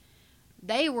City,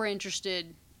 they were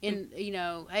interested in,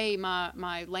 hey,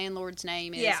 my landlord's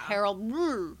name is Yeah. Harold.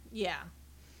 Brr. yeah.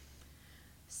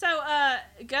 So,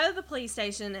 go to the police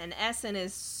station, and Essen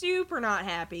is super not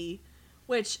happy.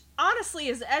 Which, honestly,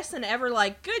 is Essen ever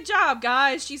like, good job,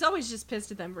 guys? She's always just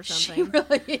pissed at them for She something.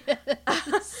 really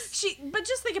is. But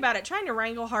just think about it. Trying to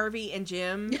wrangle Harvey and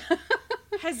Jim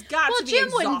has got Well, to be Jim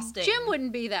exhausting.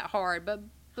 wouldn't be that hard, but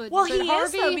Well, but he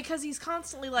Harvey, is, though, because he's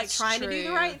constantly, like, That's trying to do the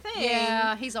true. right thing.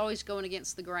 Yeah, he's always going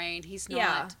against the grain. He's not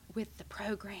Yeah. with the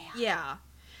program. Yeah.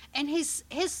 And his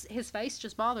face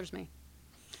just bothers me.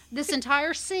 This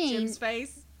entire scene, Jim's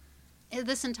face.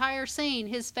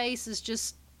 his face is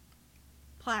just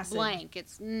Placid. blank.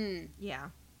 It's Yeah.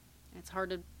 it's hard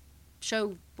to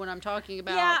show what I'm talking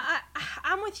about. Yeah,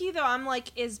 I'm with you, though. I'm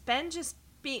like, is Ben just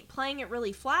playing it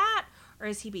really flat? Or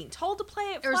is he being told to play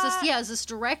it flat? Or is this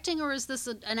directing, or is this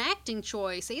an acting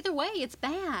choice? Either way, it's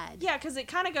bad. Yeah, because it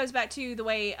kind of goes back to the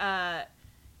way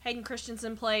Hayden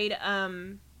Christensen played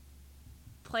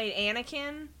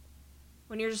Anakin.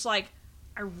 When you're just like,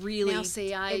 Now,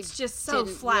 see, it's just so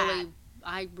didn't flat. really-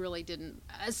 I really didn't.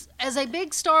 As a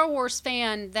big Star Wars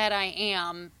fan that I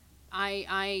am,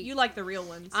 You like the real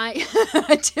ones. I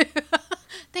do.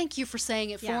 Thank you for saying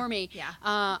it Yeah, for me. yeah.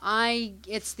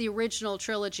 It's the original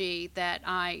trilogy that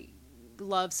I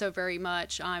love so very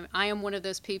much. I am one of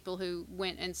those people who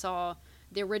went and saw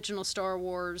the original Star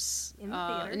Wars, In the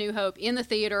theater. A New Hope, in the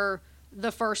theater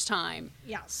the first time.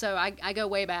 Yeah. So I go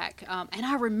way back, and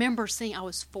I remember seeing. I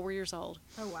was 4 years old.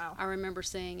 Oh, wow. I remember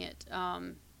seeing it.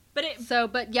 But it So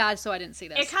I didn't see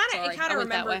that. It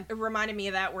kind of reminded me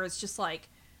of that, where it's just like,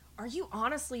 are you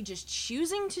honestly just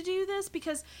choosing to do this?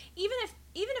 Because even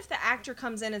if the actor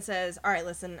comes in and says, all right,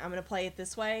 listen, I'm going to play it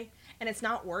this way, and it's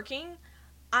not working,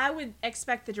 I would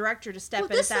expect the director to step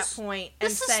in at that point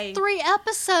and say, This is 3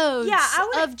 episodes Yeah, I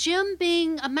would- of Jim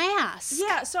being a mask.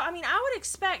 yeah. So I mean, I would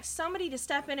expect somebody to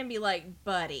step in and be like,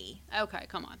 buddy. Okay,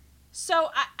 come on.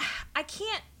 So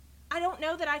I don't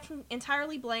know that I can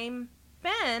entirely blame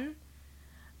Ben.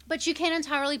 But you can't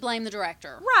entirely blame the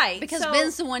director. Right, Because so-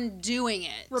 Ben's the one doing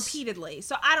it. Repeatedly.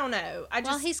 So I don't know.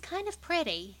 Well, he's kind of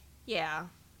pretty. yeah.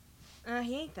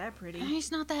 He ain't that pretty.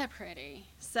 He's not that pretty.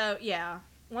 So, yeah.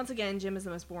 Once again, Jim is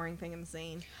the most boring thing in the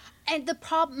scene. And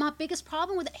my biggest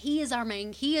problem with it, he is our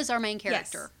main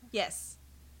character. Yes.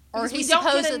 Or Because he's we don't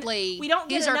get supposedly we don't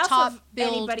get he's our enough top of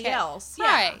billed anybody else. Yeah.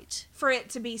 Right. For it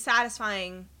to be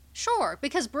satisfying. Sure,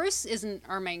 because Bruce isn't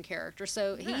our main character,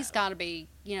 so he's No. got to be,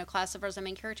 classified as a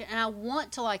main character. And I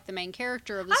want to like the main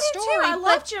character of the I do story. too. I but-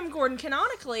 love Jim Gordon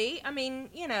canonically. I mean,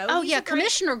 Oh he's yeah, a great-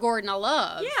 Commissioner Gordon, I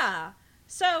love. Yeah.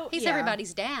 So He's yeah.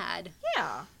 everybody's dad.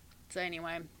 Yeah. So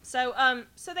anyway, So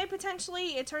so they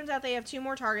potentially, it turns out they have 2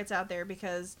 more targets out there,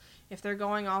 because if they're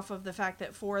going off of the fact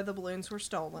that 4 of the balloons were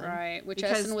stolen. right, which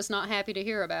Because- Essen was not happy to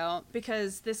hear about.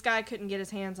 Because this guy couldn't get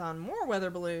his hands on more weather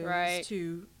balloons Right.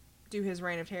 to do his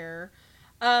reign of terror.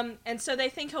 And so they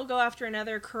think he'll go after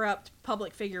another corrupt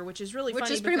public figure, which is really Which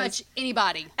funny. is pretty because- much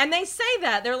anybody. And they say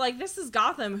that. They're like, this is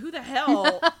Gotham. Who the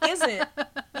hell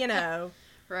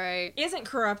Right. isn't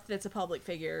corrupt that's a public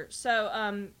figure?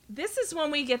 So this is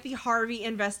when we get the Harvey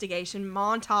investigation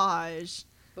montage.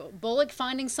 Bullock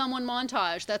finding someone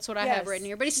montage. That's what I Yes. have written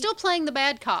here. But he's still playing the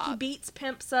bad He cop. beats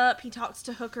pimps up. He talks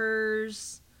to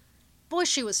hookers. Boy,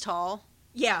 she was tall.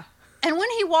 Yeah. And when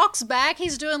he walks back,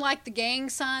 he's doing like the gang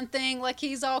sign thing, like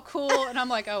he's all cool. And I'm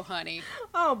like, oh, honey.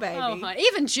 Oh, baby. Oh, honey.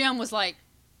 Even Jim was like,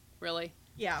 really?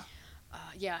 Yeah.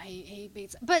 Yeah, he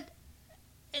beats. But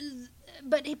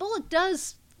Bullock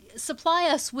does supply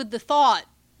us with the thought,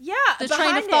 Yeah. the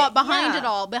train of thought behind yeah. it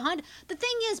all. The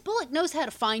thing is, Bullock knows how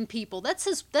to find people. That's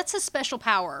his special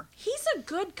power. He's a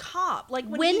good cop. Like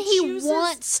When he chooses,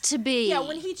 wants to be. Yeah,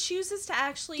 when he chooses to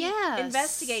actually Yes.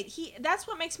 investigate, that's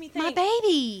what makes me think My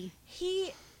baby.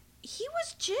 he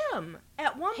was Jim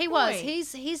at one He point.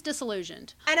 was. He's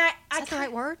disillusioned. And Is that the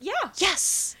right word? Yeah.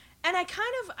 Yes. And I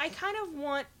kind of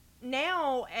want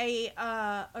now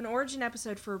an origin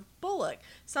episode for Bullock.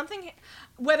 Something,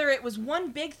 whether it was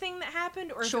one big thing that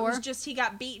happened or if it was Sure. just he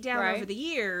got beat down Right. over the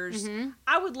years. Mhm.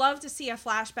 I would love to see a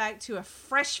flashback to a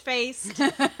fresh-faced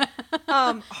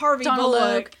Harvey Donald Bullock.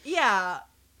 Logue. Yeah.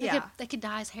 They could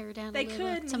dye his hair down They a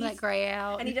little. could, Some of that gray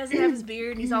out. And he doesn't have his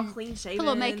beard, and he's all clean shaven. Put a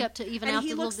little makeup to even out and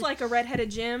he looks like a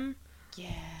redheaded Jim. Yeah.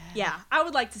 Yeah, I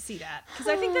would like to see that, because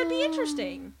I think that'd be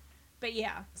interesting. But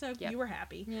yeah, so you were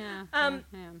happy. Yeah.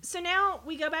 So now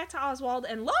we go back to Oswald,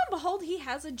 and lo and behold, he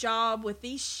has a job with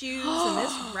these shoes and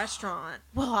this restaurant.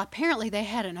 Well, apparently they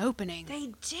had an opening.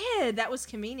 They did. That was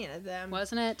convenient of them.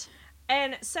 Wasn't it?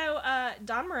 And so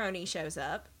Don Maroney shows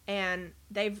up, and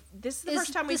this is the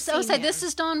first time we've seen him. This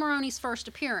is Don Maroney's first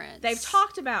appearance. They've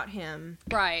talked about him.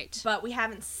 Right. But we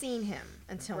haven't seen him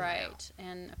until now. Right.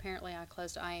 And apparently I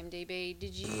closed IMDb.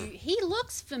 He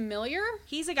looks familiar.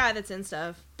 He's a guy that's in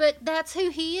stuff. But that's who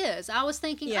he is. I was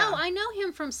thinking, Yeah. I know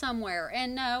him from somewhere.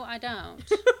 And no, I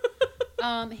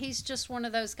don't. He's just one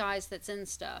of those guys that's in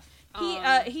stuff.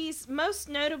 He's most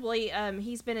notably,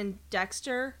 he's been in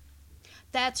Dexter.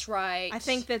 That's right. I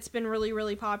think that's been really,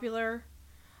 really popular.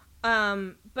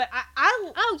 But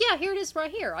Oh, yeah, here it is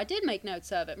right here. I did make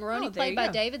notes of it. Maroney played by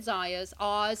go. David Zayas,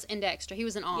 Oz, and Dexter. He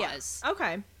was in Oz. Yeah.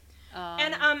 Okay.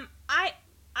 And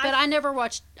but I never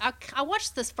watched. I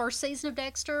watched this first season of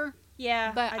Dexter.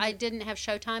 Yeah. But I didn't have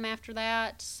Showtime after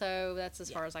that, so that's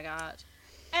as far as I got.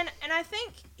 And I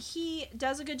think he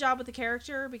does a good job with the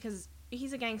character, because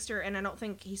he's a gangster, and I don't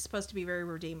think he's supposed to be very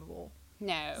redeemable.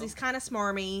 No. He's kind of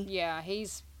smarmy. Yeah,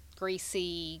 he's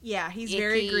greasy. Yeah, he's icky.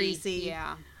 very greasy.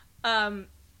 Yeah.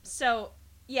 So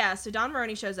Don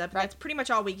Maroney shows up. Right. That's pretty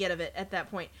much all we get of it at that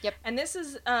point. Yep. And this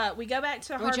is, we go back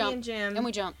to Harvey and Jim. And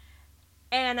we jump.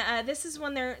 And this is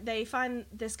when they find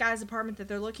this guy's apartment that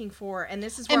they're looking for, and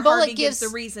this is where And Bullock Harvey gives the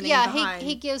reasoning behind.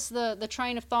 he gives the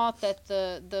train of thought that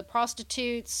the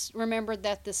prostitutes remembered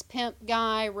that this pimp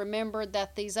guy remembered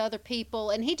that these other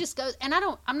people, and he just goes, and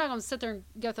I'm not going to sit there and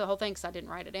go through the whole thing because I didn't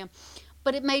write it down,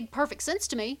 but it made perfect sense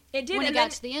to me. It did when and it got then,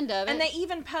 to the end of it. And they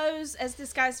even pose as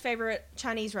this guy's favorite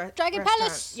Chinese Dragon restaurant.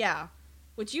 Palace. Yeah,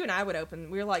 which you and I would open.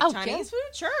 We were like, Oh, Chinese yeah.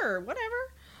 food, sure,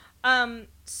 whatever.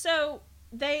 So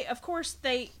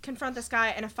they confront this guy,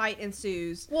 and a fight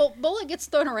ensues. Well, Bullock gets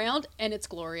thrown around, and it's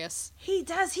glorious. He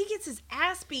does. He gets his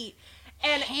ass beat.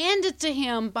 And handed to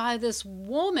him by this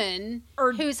woman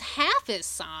who's half his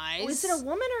size. Is it a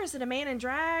woman or is it a man in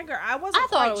drag? Or I wasn't I thought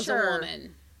quite it was sure. a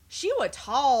woman. She was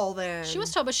tall then. She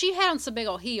was tall, but she had on some big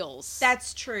old heels.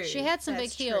 That's true. She had some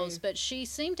That's big heels, true. but she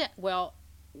seemed to,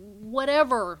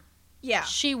 whatever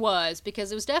she was,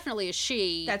 because it was definitely a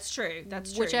she. That's true.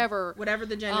 That's true. Whatever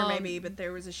the gender may be, but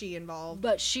there was a she involved.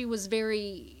 But she was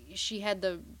she had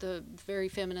the very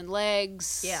feminine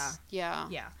legs. Yeah. Yeah.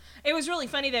 Yeah. It was really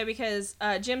funny, though, because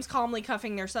Jim's calmly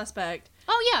cuffing their suspect.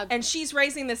 Oh, yeah. And she's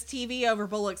raising this TV over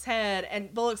Bullock's head,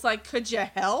 and Bullock's like, could you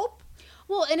help?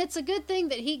 Well, and it's a good thing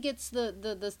that he gets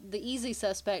the easy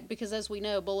suspect, because as we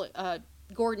know,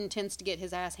 Gordon tends to get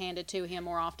his ass handed to him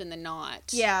more often than not.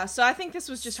 Yeah, so I think this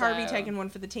was just Harvey taking one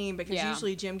for the team, because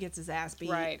usually Jim gets his ass beat.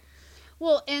 Right.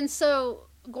 Well, and so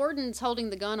Gordon's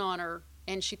holding the gun on her,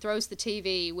 and she throws the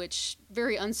TV, which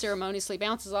very unceremoniously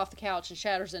bounces off the couch and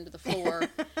shatters into the floor.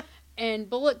 And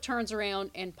Bullock turns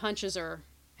around and punches her,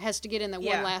 has to get in the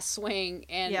one last swing,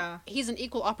 and he's an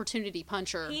equal opportunity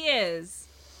puncher. He is.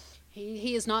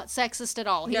 He is not sexist at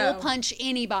all. He No. will punch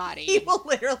anybody. He will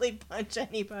literally punch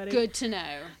anybody. Good to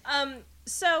know.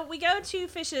 So we go to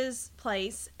Fish's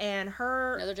place, and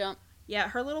Another jump. Yeah,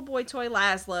 her little boy toy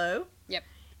Laszlo. Yep.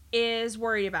 Is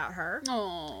worried about her.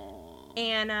 Oh.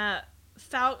 And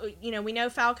we know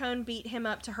Falcone beat him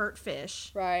up to hurt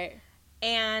Fish. Right.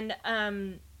 And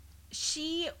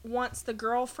she wants the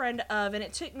girlfriend of, and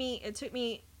it took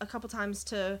me a couple times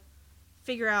to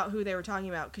figure out who they were talking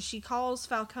about, because she calls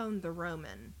Falcone the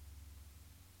Roman.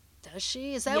 Does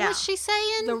she? Is that what she's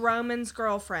saying? The Roman's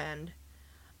girlfriend.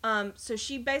 So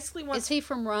she basically wants. Is he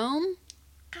from Rome?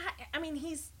 I mean,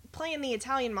 he's playing the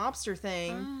Italian mobster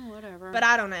thing. Oh, whatever. But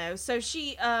I don't know. So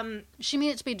she. She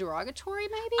meant it to be derogatory,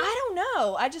 maybe? I don't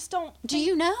know. I just don't. Do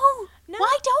you know? No.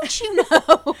 Why don't you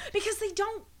know? Because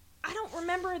I don't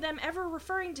remember them ever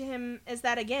referring to him as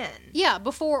that again. Yeah,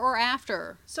 before or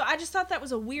after. So I just thought that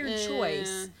was a weird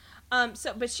choice.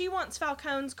 But she wants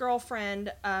Falcone's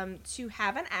girlfriend to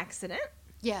have an accident.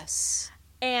 Yes.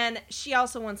 And she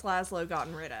also wants Laszlo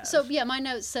gotten rid of. So, yeah, my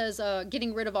note says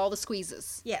getting rid of all the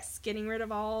squeezes. Yes, getting rid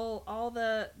of all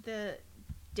the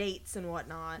dates and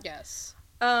whatnot. Yes.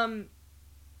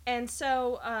 And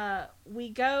so we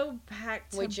go back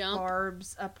to jump.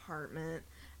 Barb's apartment.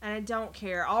 And I don't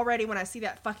care. Already when I see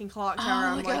that fucking clock tower,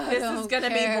 I'm like, this is going to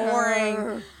be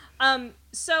boring.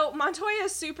 So Montoya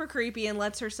is super creepy and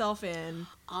lets herself in.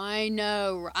 I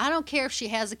know. I don't care if she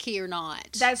has a key or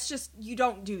not. That's just, you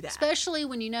don't do that. Especially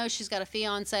when you know she's got a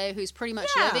fiance who's pretty much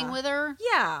living with her.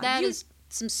 Yeah. That is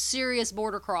some serious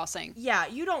border crossing. Yeah,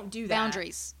 you don't do that.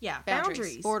 Boundaries. Yeah,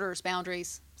 Boundaries. Borders,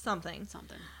 boundaries. Something.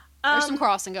 There's some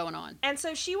crossing going on. And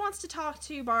so she wants to talk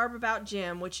to Barb about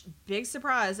Jim, which, big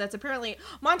surprise, that's apparently...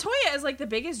 Montoya is like the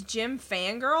biggest Jim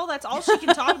fangirl. That's all she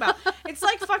can talk about. It's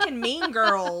like fucking Mean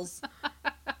Girls.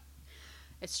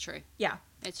 It's true. Yeah.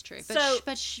 It's true. So,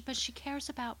 But she cares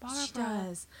about Barbara. She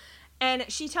does. And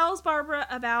she tells Barbara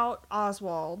about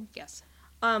Oswald. Yes.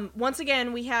 Once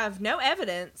again, we have no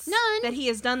evidence None. that he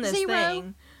has done this Zero.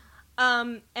 thing.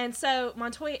 And so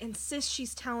Montoya insists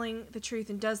she's telling the truth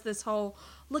and does this whole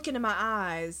look into my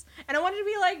eyes. And I wanted to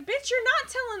be like, bitch, you're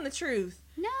not telling the truth.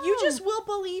 No. You just will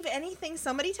believe anything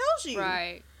somebody tells you.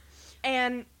 Right.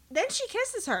 And then she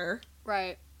kisses her.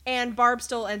 Right. And Barb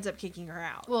still ends up kicking her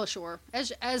out. Well, sure.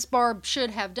 As Barb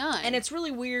should have done. And it's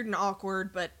really weird and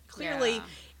awkward, but clearly... Yeah.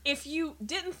 If you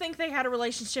didn't think they had a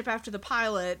relationship after the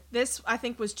pilot, this, I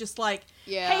think, was just like,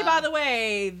 Yeah. hey, by the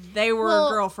way, they were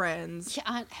girlfriends.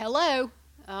 Yeah, hello.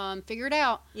 Figure it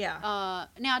out. Yeah.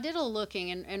 Now, I did a little looking,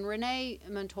 and Renee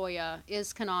Montoya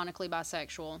is canonically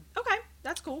bisexual. Okay,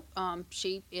 that's cool.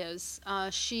 She is.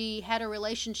 She had a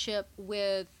relationship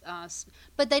with,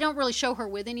 but they don't really show her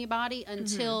with anybody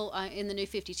until in the New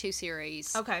 52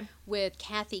 series. Okay. With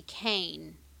Kathy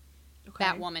Kane, Okay.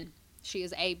 Batwoman. She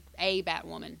is a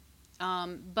Batwoman.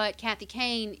 But Kathy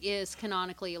Kane is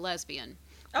canonically a lesbian.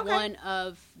 Okay. One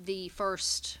of the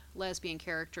first lesbian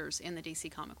characters in the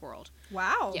DC comic world.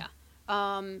 Wow. Yeah.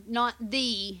 Not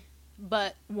the,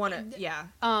 but One of, yeah.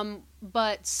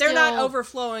 but still, They're not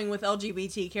overflowing with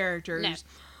LGBT characters. No.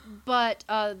 But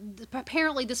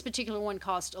apparently this particular one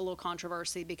caused a little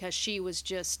controversy because she was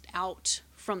just out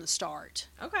from the start.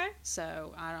 Okay.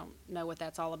 So I don't know what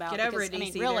that's all about. Get over because, it, DC. I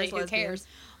mean, really, There's who lesbians. cares?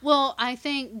 Well, I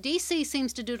think DC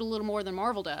seems to do it a little more than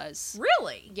Marvel does.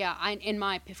 Really? Yeah,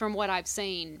 from what I've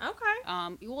seen.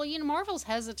 Okay. Well, Marvel's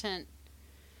hesitant.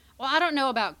 Well, I don't know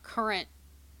about current.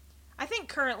 I think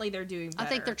currently they're doing better. I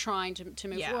think they're trying to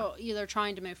move. Yeah. Well, they're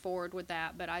trying to move forward with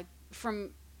that. But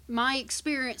from my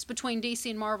experience between DC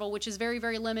and Marvel, which is very,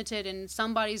 very limited, and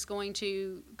somebody's going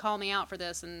to call me out for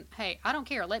this, and hey, I don't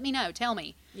care. Let me know. Tell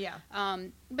me. Yeah.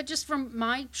 But just from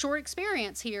my short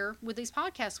experience here with these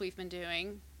podcasts we've been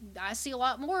doing, I see a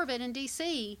lot more of it in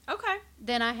DC Okay.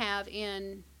 than I have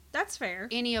in That's fair.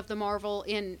 any of the Marvel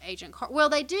in Agent Carter. Well,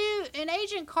 they do in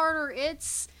Agent Carter.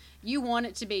 It's you want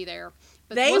it to be there.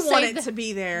 But They we'll want save it to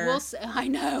be there. I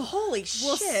know. Holy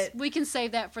shit. We can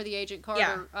save that for the Agent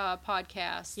Carter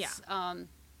podcasts. Yeah.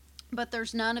 But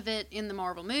there's none of it in the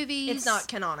Marvel movies. It's not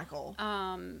canonical.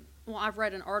 Well, I've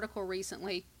read an article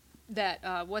recently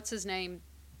that what's his name,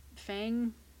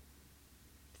 Fame.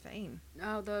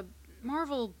 Oh, The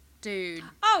Marvel dude.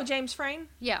 James Frame?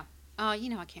 Yeah. I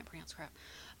can't pronounce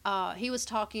crap. He was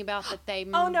talking about that they.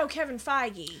 Oh, no, Kevin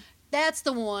Feige. That's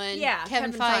the one. Yeah,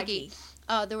 Kevin Feige.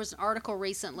 There was an article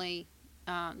recently,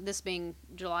 this being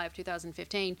July of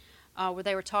 2015, where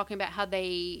they were talking about how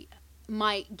they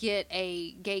might get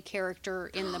a gay character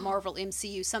in the Marvel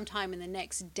MCU sometime in the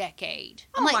next decade.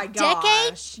 I'm Oh like, my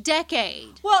gosh.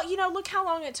 Decade? Well, look how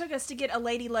long it took us to get a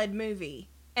lady-led movie,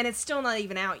 and it's still not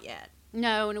even out yet.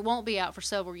 No, and it won't be out for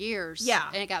several years. Yeah.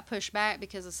 And it got pushed back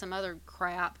because of some other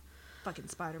crap. Fucking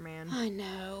Spider-Man. I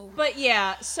know. But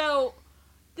yeah, so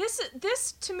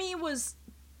this to me was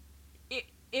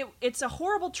it's a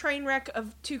horrible train wreck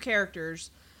of two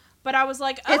characters, but I was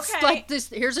like, okay, It's like this.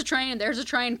 Here's a train. There's a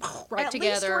train. Right at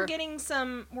together. least we're getting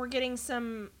some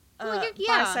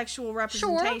yeah. bisexual Sure,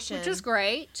 representation, which is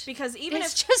great. because even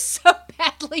It's if just so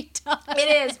badly done.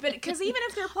 it is, but because even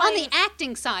if they're On playing the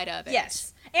acting side of it.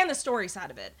 yes, and the story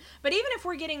side of it, but even if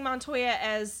we're getting Montoya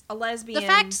as a lesbian, The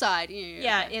fact side.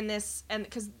 yeah, in this, and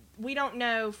because we don't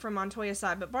know from Montoya's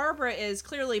side, but Barbara is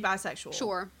clearly bisexual.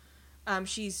 Sure.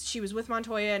 She was with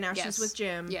Montoya, and now Yes. she's with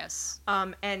Jim. Yes.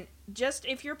 And just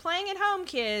if you're playing at home,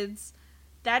 kids,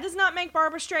 that does not make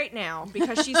Barbara straight now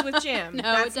because she's with Jim. No,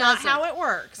 That's it not doesn't. how it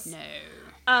works.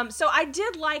 No. So I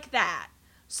did like that.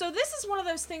 So this is one of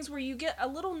those things where you get a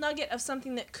little nugget of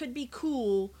something that could be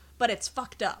cool, but it's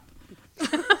fucked up.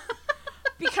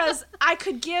 Because I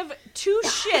could give two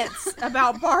shits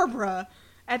about Barbara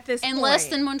at this point. And less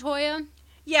than Montoya?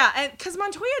 Yeah, and because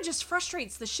Montoya just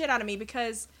frustrates the shit out of me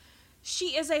because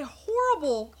she is a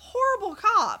horrible, horrible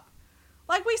cop.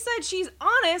 Like we said, she's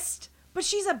honest, but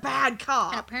she's a bad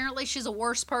cop. And apparently she's a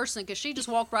worse person because she just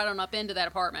walked right on up into that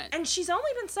apartment. And she's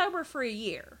only been sober for a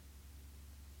year.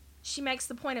 She makes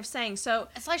the point of saying so.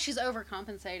 It's like she's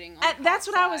overcompensating. That's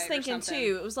what I was thinking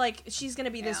too. It was like she's going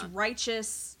to be this Yeah.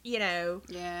 righteous,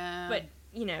 Yeah. but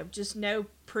just no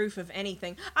proof of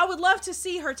anything. I would love to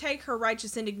see her take her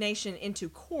righteous indignation into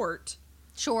court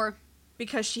Sure.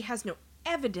 because she has no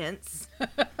evidence.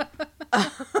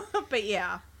 But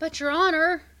yeah. But Your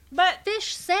Honor, But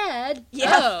Fish said.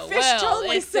 Yeah, oh, Fish well,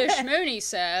 totally if said. Fish Mooney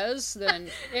says, then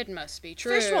it must be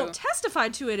true. Fish won't testify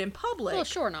to it in public. Well,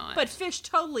 sure not. But Fish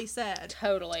totally said.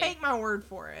 Totally. Take my word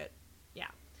for it. Yeah.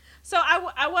 So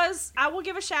I will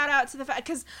give a shout out to the fact,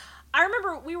 because I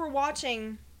remember we were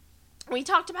watching, we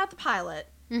talked about the pilot,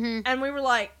 Mm-hmm. and we were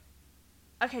like,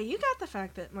 okay, you got the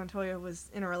fact that Montoya was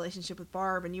in a relationship with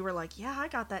Barb, and you were like, yeah, I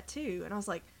got that too. And I was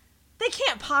like, they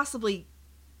can't possibly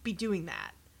be doing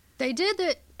that. They did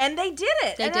it. And they did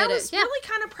it. They and did I was it, yeah. really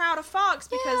kind of proud of Fox,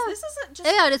 because Yeah. this isn't just...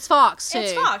 Yeah, it's Fox, too.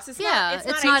 It's Fox. It's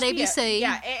not HBO. ABC.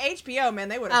 Yeah, HBO, man,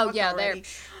 they would have Oh, yeah, already.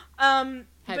 Have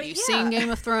But you yeah. seen Game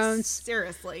of Thrones?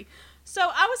 Seriously. So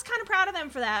I was kind of proud of them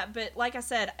for that, but like I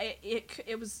said,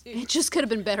 it was It just could have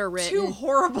been better written. two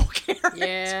horrible characters.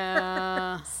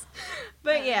 Yeah.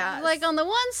 But yeah. Like on the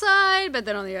one side, but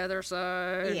then on the other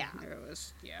side. Yeah. It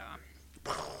was, yeah.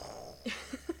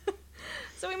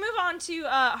 So we move on to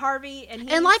Harvey, and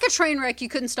And like a train wreck, you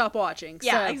couldn't stop watching.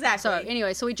 Yeah, So- exactly. So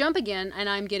anyway, so we jump again, and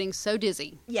I'm getting so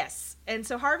dizzy. Yes. And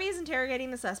so Harvey is interrogating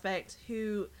the suspect,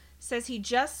 who says he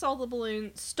just stole the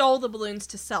balloons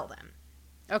to sell them.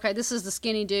 Okay, this is the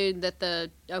skinny dude that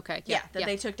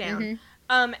They took down.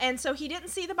 Mhm. And so he didn't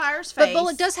see the buyer's face. But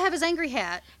Bullock does have his angry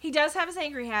hat. He does have his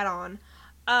angry hat on.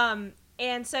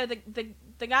 And so the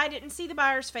guy didn't see the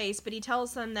buyer's face, but he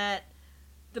tells them that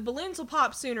the balloons will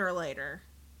pop sooner or later.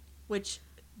 Which,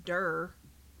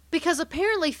 Because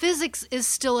apparently physics is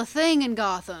still a thing in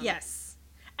Gotham. Yes.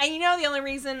 And you know the only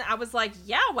reason I was like,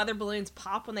 yeah, weather balloons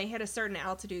pop when they hit a certain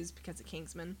altitude is because of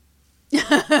Kingsman. And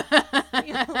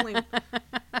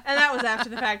that was after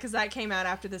the fact, because that came out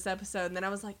after this episode, and then I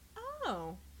was like,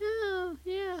 oh. Oh,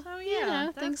 yeah. Oh, You yeah.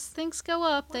 know, things go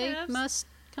up. They Whatevs. must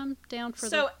come down for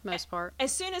So, the most part.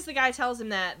 As soon as the guy tells him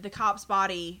that, the cop's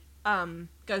body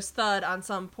goes thud on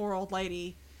some poor old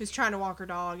lady who's trying to walk her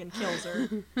dog and kills her.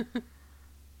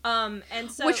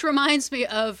 And so, Which reminds me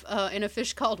of in A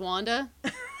Fish Called Wanda,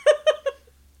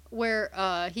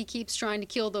 where he keeps trying to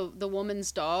kill the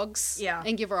woman's dogs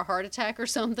and give her a heart attack or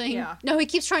something. Yeah. No, he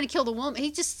keeps trying to kill the woman.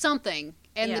 He just something.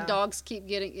 And Yeah. the dogs keep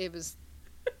getting... It was...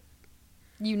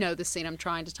 You know the scene I'm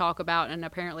trying to talk about, and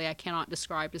apparently I cannot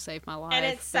describe to save my life. and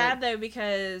it's sad though,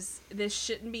 because this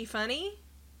shouldn't be funny,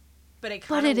 but it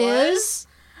kind But of it was.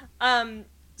 is.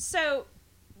 So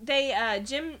they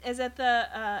Jim is at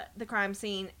the crime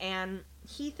scene, and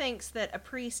he thinks that a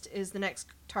priest is the next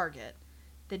target,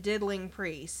 the diddling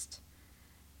priest.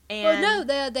 And Well,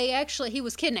 no, they actually... He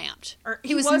was kidnapped. or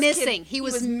He was missing. He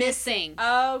was missing.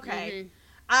 Oh, okay. Mhm.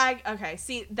 Okay.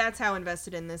 See, that's how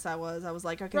invested in this I was. I was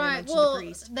like, okay, they Right. mentioned Well, the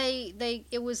priest.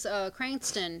 it was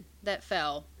Cranston that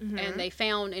fell, Mhm. and they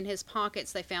found in his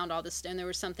pockets. They found all this, and there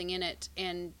was something in it.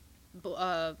 And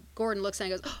Gordon looks at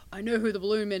it and goes, "I know who the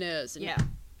balloon man is." And, Yeah.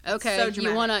 Okay. So you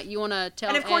dramatic. wanna tell?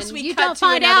 And of course we you cut don't to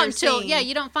find out another until scene.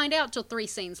 you don't find out until 3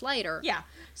 scenes later. Yeah.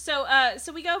 So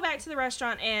we go back to the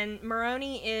restaurant, and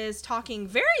Maroney is talking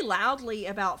very loudly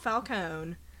about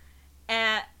Falcone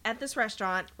at this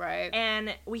restaurant. Right.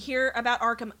 And we hear about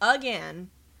Arkham again.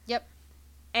 Yep.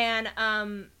 And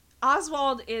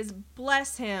Oswald is,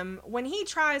 bless him, when he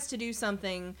tries to do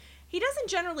something, he doesn't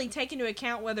generally take into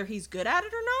account whether he's good at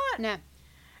it or not. No.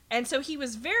 And so he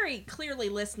was very clearly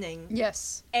listening.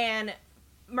 Yes. And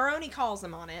Maroney calls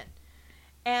him on it.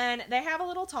 And they have a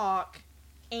little talk.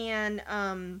 And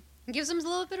Gives him a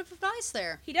little bit of advice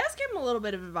there, he does give him a little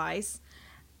bit of advice.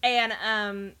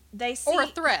 And they see... or a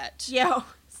threat. Yeah,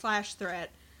 /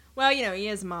 threat. Well, you know, he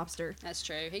is a mobster. That's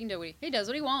true. He can do he does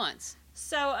what he wants.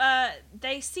 So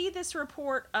they see this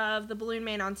report of the Balloon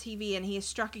Man on TV, and he is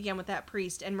struck again with that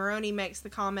priest. And Maroney makes the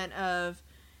comment of,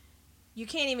 "You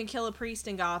can't even kill a priest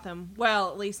in Gotham. Well,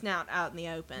 at least not out in the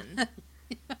open."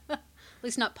 At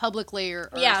least not publicly or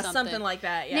Yeah, something. something like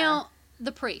that. Yeah. Now,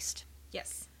 the priest.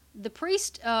 Yes. The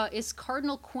priest is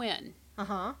Cardinal Quinn.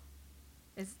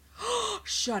 Is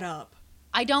shut up.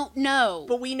 I don't know.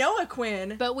 But we know a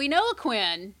Quinn. But we know a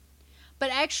Quinn. But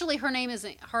actually, her name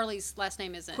isn't... Harley's last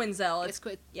name isn't... Quinzel. It's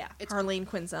Quinn. Yeah, It's Harleen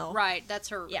Quinzel. Right, that's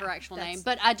her actual name.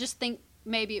 But I just think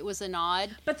maybe it was a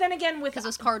nod. But then again, with Because it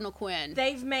was Cardinal Quinn.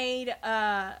 they've made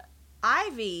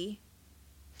Ivy.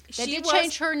 They she did was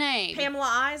change her name. Pamela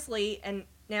Isley, and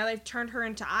now they've turned her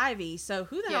into Ivy. So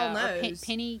who the hell or knows?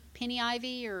 Penny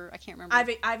Ivy, or I can't remember.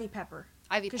 Ivy Pepper.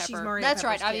 Ivy 'cause Pepper. she's Maria That's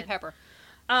Pepper's right, Ivy kid. Pepper.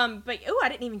 But I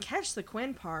didn't even catch the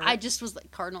Quinn part. I just was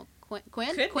like, Cardinal Quinn?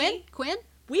 Could Quinn? be. Quinn?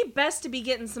 We best to be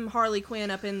getting some Harley Quinn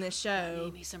up in this show.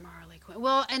 Maybe some Harley Quinn.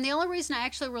 Well, and the only reason I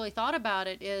actually really thought about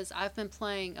it is I've been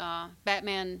playing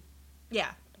Batman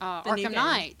Yeah. the new Arkham game.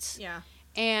 Knight. Yeah.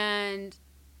 And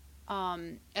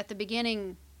at the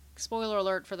beginning, spoiler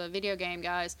alert for the video game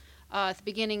guys, at the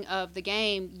beginning of the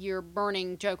game, you're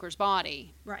burning Joker's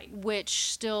body. Right.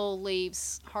 Which still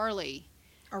leaves Harley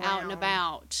out and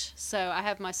about. So I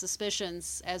have my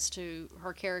suspicions as to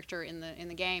her character in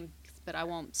the game, but I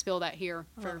won't spill that here.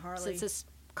 Harley. Since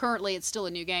currently it's still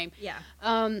a new game. Yeah.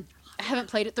 I haven't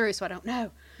played it through, so I don't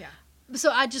know. Yeah. So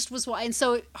I just was, and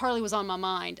so Harley was on my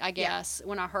mind, I guess,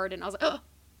 when I heard it, and I was like,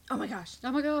 oh my gosh.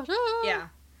 Oh my gosh. Ah. Yeah.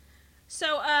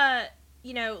 So,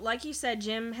 you know, like you said,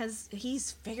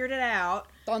 he's figured it out.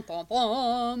 Dun, dun,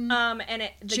 dun. And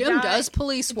Jim does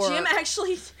police work. Jim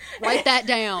actually write that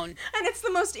down. And it's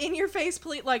the most in-your-face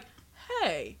police. Like,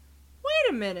 hey, wait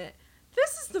a minute.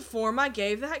 This is the form I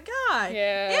gave that guy.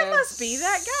 Yeah. It must be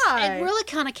that guy. It really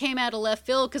kind of came out of left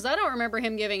field because I don't remember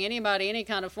him giving anybody any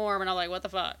kind of form, and I'm like, what the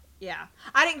fuck? Yeah,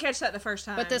 I didn't catch that the first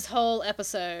time. But this whole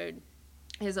episode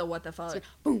is a what the fuck. So,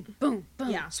 boom, boom, boom.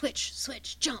 Yeah.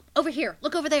 Switch, jump. Over here.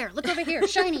 Look over there.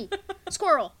 Shiny.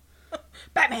 Squirrel.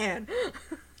 Batman.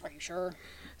 Are you sure?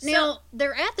 Now,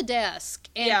 they're at the desk,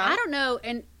 and I don't know,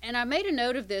 and I made a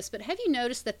note of this, but have you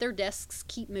noticed that their desks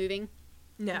keep moving?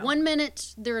 No. 1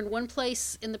 minute they're in one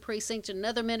place in the precinct,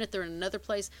 another minute they're in another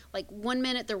place. Like 1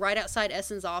 minute they're right outside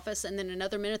Essen's office, and then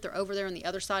another minute they're over there on the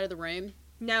other side of the room.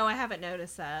 No, I haven't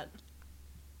noticed that.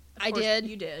 I did.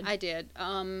 You did. I did.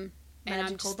 Magical and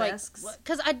I'm just desks.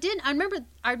 Because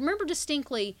I remember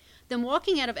distinctly them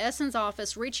walking out of Essen's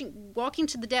office, walking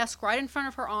to the desk right in front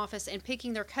of her office, and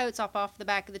picking their coats off the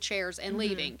back of the chairs and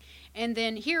leaving. And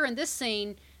then here in this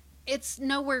scene, it's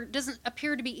doesn't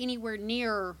appear to be anywhere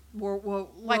near where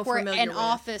an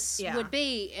office would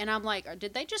be. And I'm like,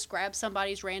 did they just grab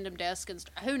somebody's random desk? And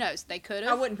who knows? They could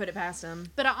have. I wouldn't put it past them.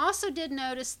 But I also did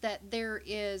notice that there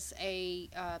is a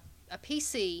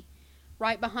PC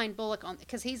right behind Bullock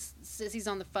because he says he's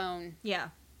on the phone. Yeah.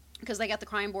 Because they got the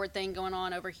crime board thing going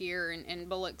on over here, and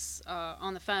Bullock's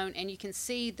on the phone, and you can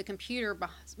see the computer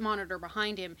monitor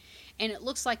behind him, and it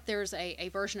looks like there's a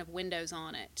version of Windows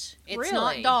on it. It's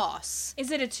not DOS.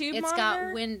 Is it a tube monitor? It's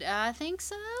got Windows. I think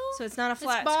so. So it's not a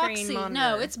flat screen monitor.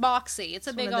 No, it's boxy. It's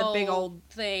a big old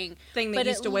thing. Thing that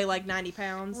used to weigh like 90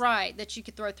 pounds. Right, that you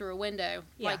could throw through a window,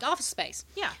 like Office Space.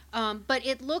 Yeah. But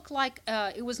it looked like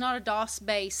it was not a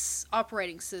DOS-based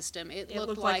operating system. It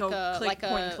looked like a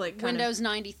Windows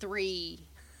 93.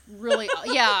 Really,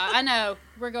 yeah, I know.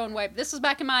 We're going way. This was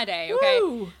back in my day, okay?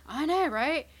 Woo! I know,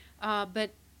 right?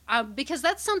 But because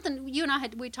that's something you and I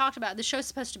we talked about. The show's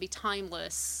supposed to be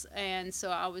timeless, and so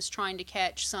I was trying to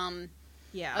catch some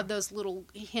of those little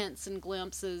hints and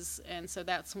glimpses, and so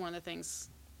that's one of the things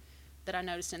that I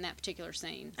noticed in that particular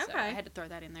scene. So I had to throw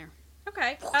that in there.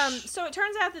 Okay. So it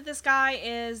turns out that this guy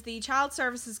is the child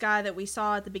services guy that we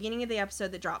saw at the beginning of the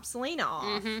episode that dropped Selena off.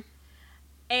 Mm-hmm.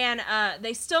 And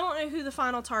they still don't know who the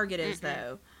final target is,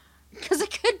 though. Because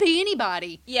it could be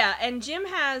anybody. Yeah, and Jim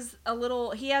has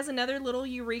another little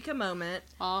eureka moment.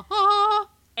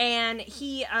 And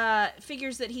he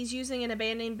figures that he's using an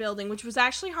abandoned building, which was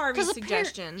actually Harvey's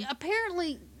suggestion.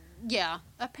 Apparently,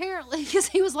 because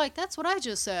he was like, that's what I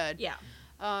just said. Yeah.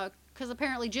 Because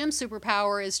apparently Jim's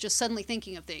superpower is just suddenly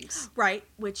thinking of things. Right,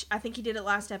 which I think he did it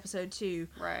last episode too.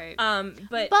 Right.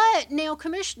 But now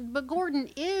Gordon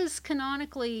is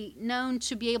canonically known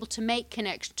to be able to make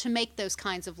those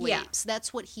kinds of leaps. Yeah.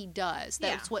 That's what he does.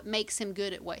 That's what makes him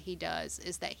good at what he does,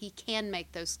 is that he can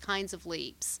make those kinds of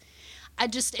leaps.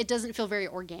 It doesn't feel very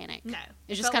organic. No.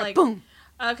 It's just kind of boom.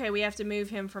 Okay, we have to move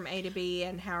him from A to B,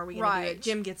 and how are we going to do it?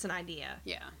 Jim gets an idea.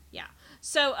 Yeah. Yeah.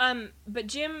 So, but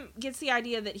Jim gets the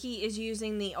idea that he is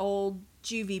using the old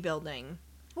juvie building.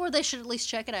 Or they should at least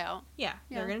check it out. Yeah,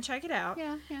 they're going to check it out.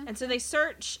 Yeah. And so they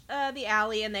search the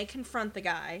alley, and they confront the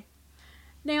guy.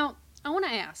 Now, I want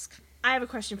to ask. I have a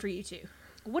question for you, too.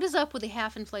 What is up with the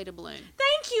half-inflated balloon?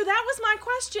 Thank you! That was my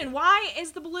question. Why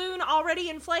is the balloon already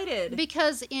inflated?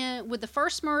 Because with the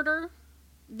first murder,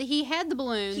 he had the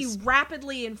balloons. He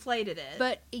rapidly inflated it.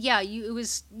 But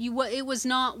it was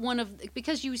not one of,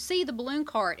 because you see the balloon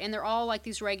cart and they're all like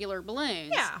these regular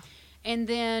balloons. Yeah. And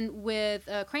then with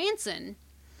Cranston,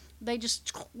 they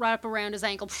just right up around his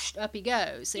ankle, up he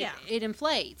goes. It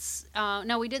inflates.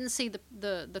 No, we didn't see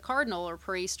the cardinal or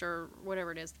priest or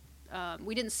whatever it is.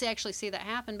 We didn't actually see that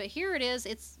happen. But here it is.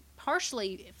 It's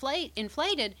partially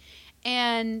inflated,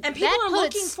 and people are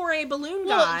looking for a balloon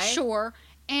guy. Well, sure.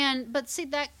 But see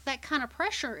that kind of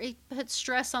pressure, it puts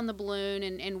stress on the balloon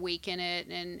and weaken it,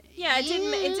 and it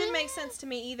didn't make sense to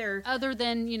me either. Other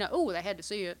than they had to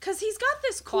see it because he's got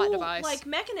this cool like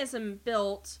mechanism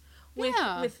built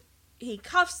with he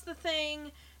cuffs the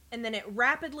thing and then it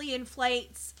rapidly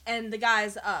inflates and the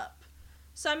guy's up.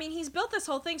 So I mean he's built this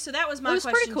whole thing. So that was my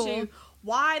question too.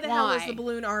 Why the hell is the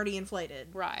balloon already inflated?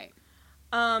 Right.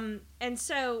 And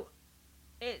so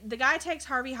the guy takes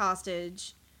Harvey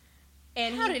hostage.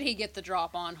 And How did he get the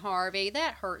drop on Harvey?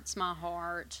 That hurts my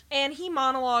heart. And he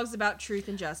monologues about truth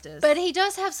and justice. But he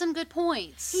does have some good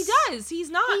points. He does. He's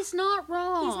not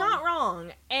wrong. He's not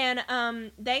wrong.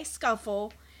 And they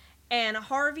scuffle, and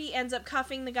Harvey ends up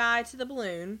cuffing the guy to the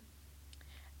balloon,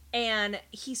 and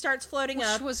he starts floating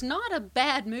up. Which was not a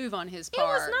bad move on his part.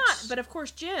 It was not. But of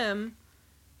course, Jim,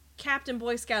 Captain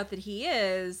Boy Scout that he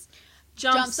is,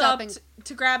 jumps up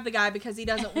to grab the guy because he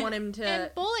doesn't want him to.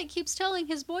 And Bullock keeps telling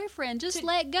his boyfriend, just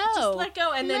let go. Just let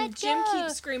go. And then Jim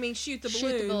keeps screaming, shoot the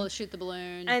balloon. Shoot the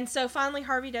balloon. And so finally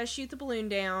Harvey does shoot the balloon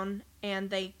down, and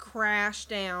they crash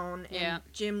down. And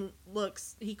Jim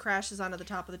he crashes onto the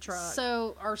top of the truck.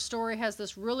 So our story has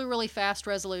this really, really fast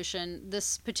resolution.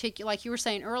 This particular, like you were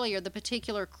saying earlier, the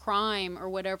particular crime or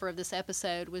whatever of this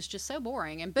episode was just so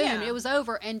boring. And boom, it was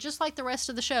over. And just like the rest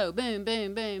of the show, boom,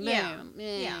 boom, boom, boom.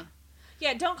 Yeah.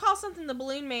 Yeah, don't call something the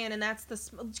Balloon Man, and that's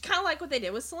kind of like what they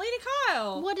did with Selena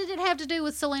Kyle. What did it have to do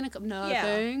with Selena Kyle?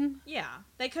 Nothing. Yeah.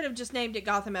 They could have just named it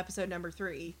Gotham episode number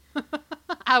 3.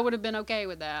 I would have been okay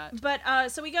with that. But,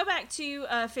 so we go back to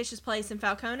Fish's place, and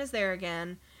Falcone's there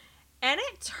again, and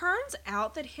it turns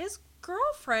out that his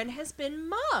girlfriend has been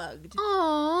mugged.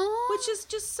 Aww. Which is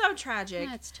just so tragic.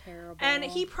 That's terrible. And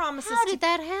he promises How did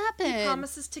that happen? He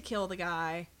promises to kill the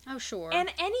guy. Oh, sure.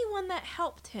 And anyone that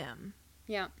helped him.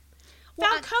 Yeah.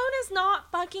 Falcone is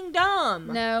not fucking dumb.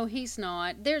 No, he's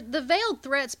not. The veiled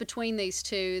threats between these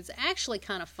two is actually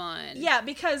kind of fun. Yeah,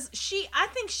 because I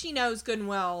think she knows good and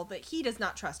well that he does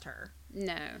not trust her.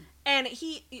 No. And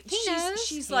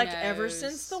she's like, ever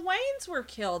since the Waynes were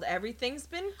killed, everything's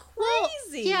been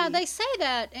crazy. Well, yeah, they say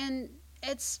that, and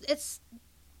it's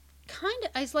kind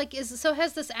of, so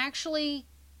has this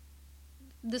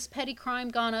petty crime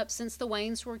gone up since the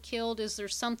Waynes were killed? Is there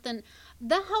something,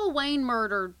 the whole Wayne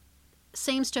murder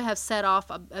seems to have set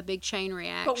off a big chain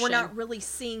reaction. But we're not really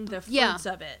seeing the fruits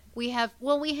of it. We have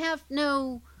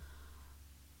no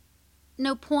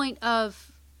point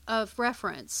of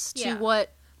reference to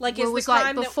what was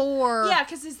like before. Yeah,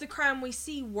 because is the crime we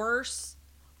see worse?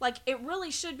 Like, it really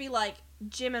should be like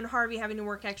Jim and Harvey having to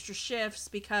work extra shifts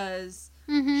because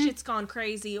shit's gone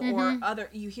crazy, or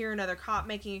you hear another cop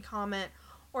making a comment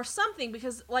or something,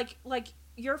 because like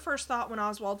your first thought when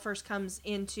Oswald first comes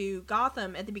into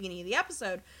Gotham at the beginning of the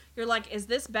episode, you're like, is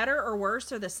this better or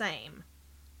worse or the same?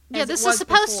 Yeah, this is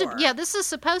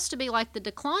supposed to be like the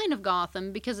decline of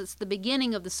Gotham because it's the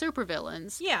beginning of the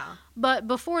supervillains. Yeah. But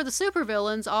before the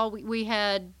supervillains, we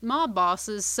had mob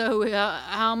bosses, so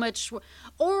how much...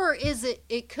 Or is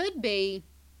it could be...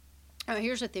 Oh,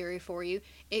 here's a theory for you.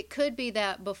 It could be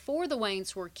that before the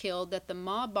Waynes were killed, that the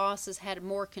mob bosses had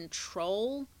more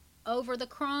control over the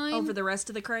crime. Over the rest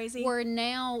of the crazy? Where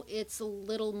now it's a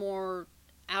little more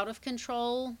out of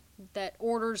control, that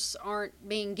orders aren't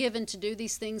being given to do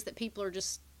these things, that people are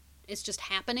it's just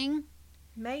happening.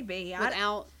 Maybe.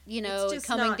 Without,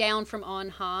 coming down from on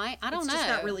high. I don't know. It's just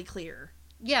not really clear.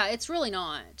 Yeah, it's really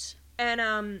not.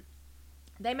 And,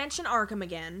 they mention Arkham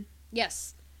again.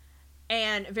 Yes.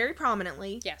 And very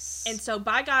prominently. Yes. And so,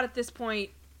 by God, at this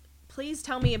point, please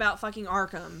tell me about fucking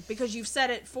Arkham, because you've said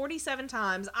it 47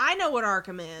 times. I know what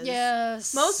Arkham is.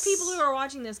 Yes. Most people who are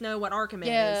watching this know what Arkham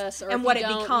is and what it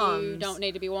becomes. You don't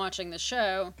need to be watching the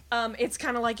show. It's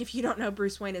kind of like if you don't know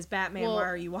Bruce Wayne is Batman, why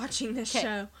are you watching this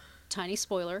show? Tiny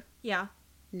spoiler. Yeah.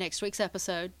 Next week's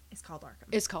episode is called Arkham.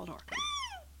 It's called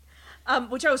Arkham.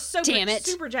 Which I was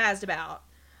super jazzed about.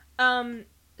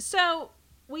 So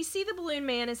we see the Balloon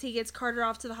Man as he gets carted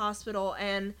off to the hospital,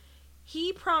 and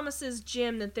he promises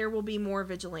Jim that there will be more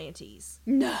vigilantes.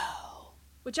 No.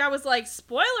 Which I was like,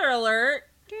 spoiler alert.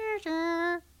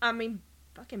 I mean,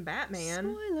 fucking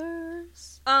Batman.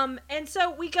 Spoilers. And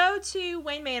so we go to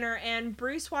Wayne Manor, and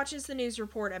Bruce watches the news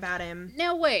report about him.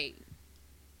 Now wait.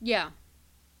 Yeah.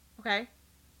 Okay.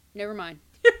 Never mind.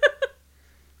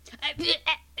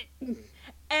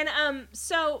 And,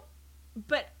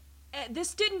 but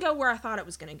this didn't go where I thought it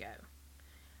was going to go.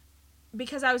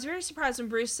 Because I was very surprised when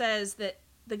Bruce says that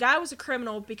the guy was a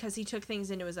criminal because he took things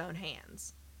into his own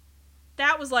hands.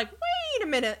 That was like, wait a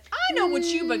minute, I know what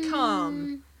you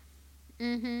become.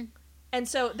 Mm-hmm. And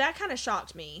so that kind of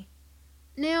shocked me.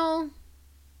 Now,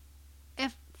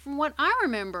 from what I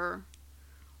remember,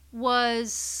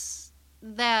 was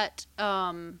that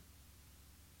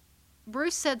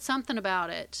Bruce said something about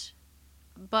it,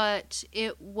 but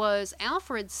it was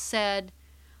Alfred said...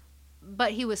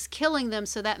 But he was killing them,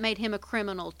 so that made him a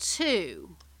criminal,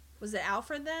 too. Was it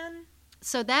Alfred, then?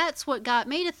 So that's what got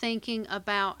me to thinking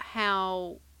about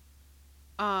how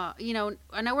you know,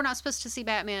 I know we're not supposed to see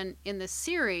Batman in this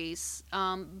series,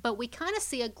 but we kind of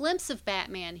see a glimpse of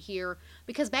Batman here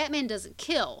because Batman doesn't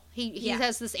kill. He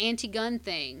has this anti-gun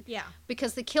thing. Yeah.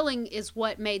 Because the killing is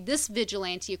what made this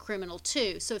vigilante a criminal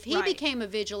too. So if he became a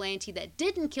vigilante that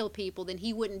didn't kill people, then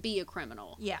he wouldn't be a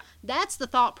criminal. Yeah. That's the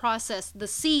thought process, the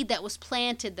seed that was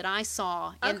planted that I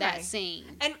saw in that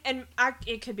scene. And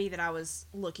it could be that I was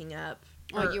looking up.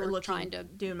 Or you were trying to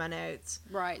do my notes.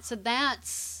 Right. So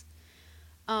that's...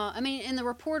 I mean, and the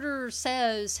reporter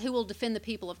says, who will defend the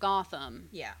people of Gotham?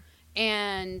 Yeah.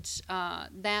 And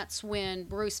that's when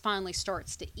Bruce finally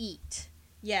starts to eat.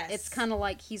 Yes. It's kind of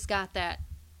like he's got that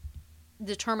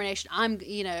determination.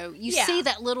 You see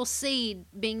that little seed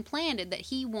being planted that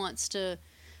he wants to,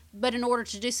 but in order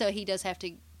to do so, he does have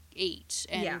to eat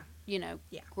and,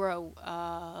 grow.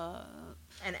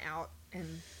 And out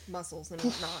and muscles and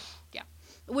whatnot. Yeah.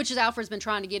 Which is Alfred's been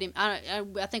trying to get him. I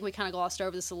think we kind of glossed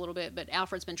over this a little bit, but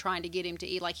Alfred's been trying to get him to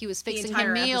eat. Like he was fixing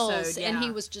him meals, episode, and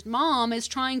he was just, Mom is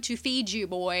trying to feed you,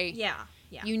 boy. Yeah,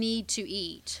 yeah. You need to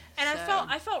eat. And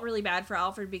I felt really bad for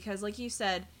Alfred because, like you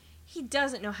said, he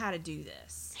doesn't know how to do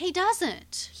this. He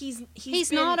doesn't.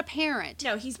 He's not a parent.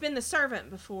 No, he's been the servant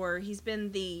before. He's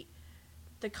been the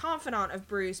confidant of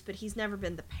Bruce, but he's never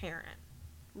been the parent.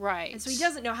 Right. And so he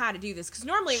doesn't know how to do this because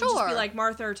normally it would just be like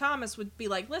Martha or Thomas would be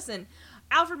like, "Listen,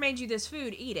 Alfred made you this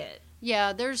food, eat it."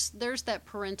 Yeah, there's that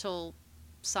parental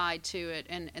side to it,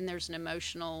 and there's an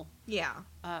emotional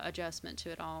adjustment to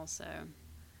it all. So,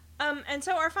 and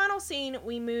so our final scene,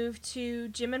 we move to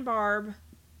Jim and Barb,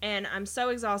 and I'm so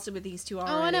exhausted with these two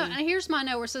already. Oh, I know. And here's my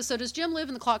note where it says, "So does Jim live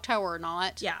in the clock tower or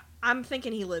not?" Yeah, I'm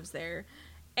thinking he lives there,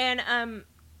 and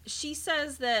she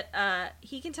says that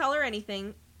he can tell her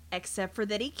anything except for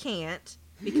that he can't.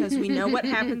 Because we know what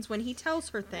happens when he tells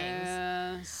her things.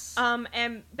 Yes.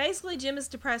 And basically Jim is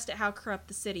depressed at how corrupt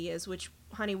the city is, which,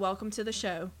 honey, welcome to the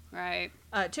show. Right.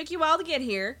 It took you a while to get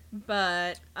here,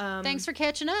 but... thanks for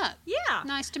catching up. Yeah.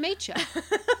 Nice to meet you.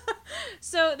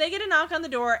 So they get a knock on the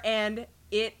door, and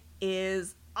it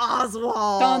is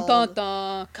Oswald. Dun, dun,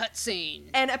 dun. Cutscene.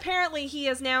 And apparently he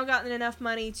has now gotten enough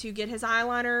money to get his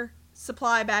eyeliner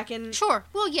supply back in. Sure.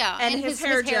 Well, yeah. And his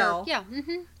hair gel. Yeah.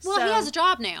 Mm-hmm. Well, he has a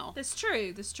job now. That's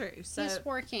true. So he's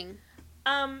working.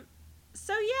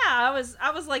 So yeah, I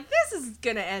was like, this is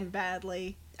gonna end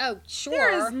badly. Oh, sure.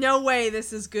 There is no way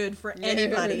this is good for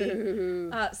anybody.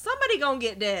 Somebody gonna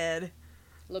get dead.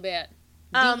 A little bit.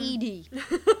 DED.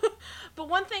 But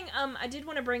one thing I did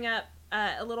want to bring up,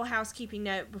 a little housekeeping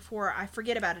note before I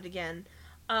forget about it again.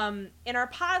 In our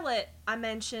pilot, I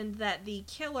mentioned that the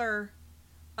killer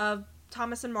of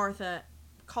Thomas and Martha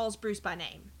calls Bruce by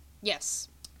name. Yes.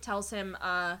 Tells him,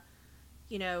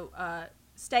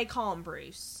 stay calm,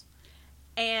 Bruce.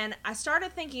 And I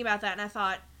started thinking about that, and I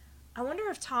thought, I wonder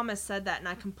if Thomas said that, and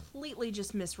I completely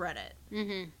just misread it.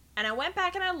 Mm-hmm. And I went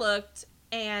back and I looked,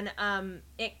 and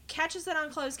it catches it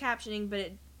on closed captioning,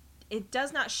 but it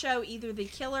does not show either the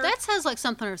killer... That sounds like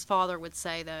something his father would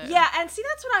say, though. Yeah, and see,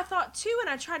 that's what I thought, too, and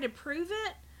I tried to prove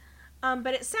it.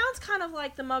 But it sounds kind of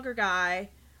like the mugger guy.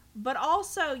 But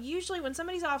also, usually when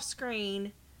somebody's off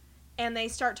screen and they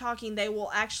start talking, they will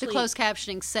actually... The closed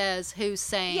captioning says who's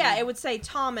saying... Yeah, it would say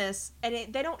Thomas,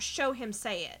 and they don't show him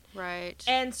say it. Right.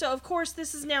 And so, of course,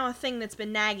 this is now a thing that's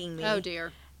been nagging me. Oh,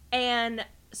 dear. And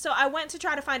so I went to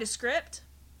try to find a script,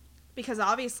 because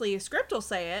obviously a script will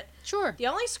say it. Sure. The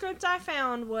only script I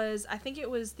found was, I think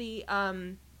it was the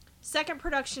second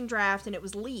production draft, and it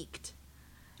was leaked.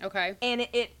 Okay. And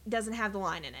it doesn't have the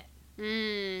line in it.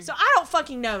 Mm. So I don't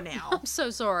fucking know now. I'm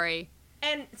so sorry.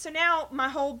 And so now my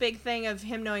whole big thing of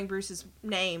him knowing Bruce's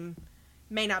name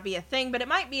may not be a thing, but it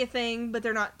might be a thing, but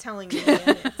they're not telling me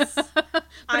yet.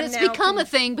 But it's become a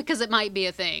thing because it might be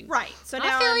a thing. Right. So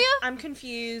now I'm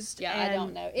confused. Yeah, I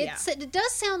don't know. It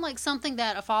does sound like something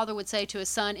that a father would say to a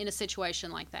son in a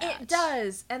situation like that. It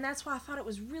does. And that's why I thought it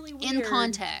was really weird. In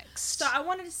context. So I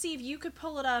wanted to see if you could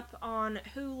pull it up on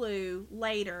Hulu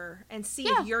later and see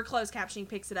if your closed captioning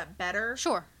picks it up better.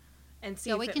 Sure. And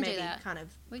see if we it can maybe do that. kind of...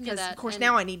 We can do that. Of course,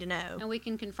 now I need to know. And we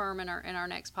can confirm in our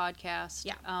next podcast.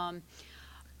 Yeah.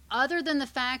 Other than the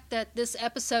fact that this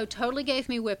episode totally gave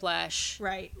me whiplash.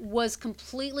 Right. Was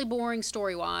completely boring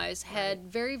story-wise. Had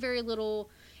very, very little...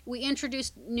 We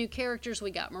introduced new characters.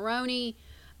 We got Maroni.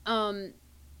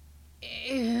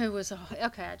 It was...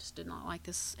 Okay, I just did not like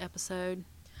this episode.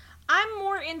 I'm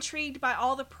more intrigued by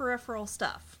all the peripheral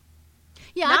stuff.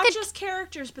 Yeah, Not just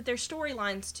characters, but their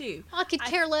storylines, too. I could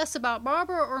care less about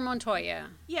Barbara or Montoya.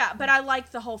 Yeah, but I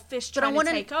like the whole fish trying to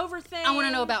take over thing. I want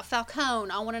to know about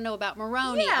Falcone. I want to know about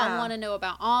Maroni. Yeah. I want to know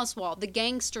about Oswald. The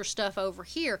gangster stuff over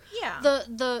here. Yeah.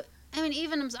 The I mean,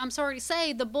 even, I'm sorry to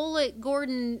say, the Bullock,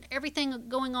 Gordon, everything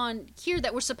going on here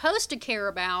that we're supposed to care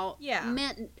about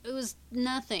meant it was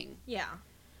nothing. Yeah.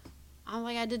 I'm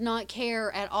like, I did not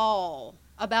care at all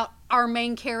about our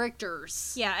main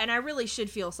characters. Yeah, and I really should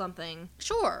feel something.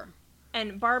 Sure.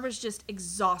 And Barbara's just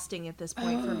exhausting at this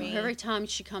point for me. Every time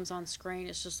she comes on screen,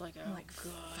 it's just like, oh, like,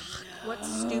 God. No. What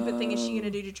stupid thing is she going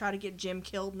to do to try to get Jim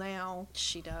killed now?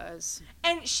 She does.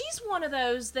 And she's one of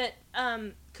those that,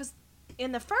 because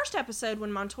in the first episode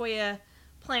when Montoya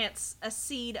plants a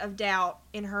seed of doubt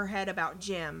in her head about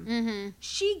Jim,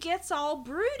 she gets all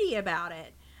broody about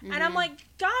it. And I'm like,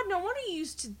 God, no wonder you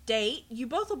used to date. You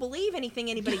both will believe anything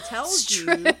anybody tells you.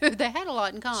 True. They had a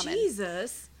lot in common.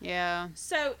 Jesus. Yeah.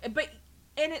 So,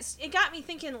 and it got me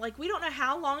thinking, like, we don't know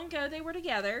how long ago they were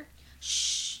together.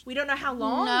 Shh. We don't know how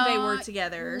long they were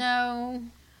together. No.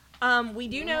 We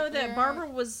do know that Barbara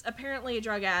was apparently a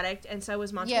drug addict, and so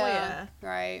was Montoya. Yeah,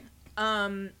 right.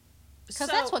 Because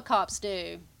that's what cops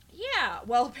do. Yeah,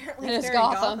 well, apparently it's very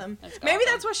Gotham. Gotham. Maybe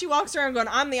that's why she walks around going,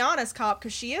 I'm the honest cop,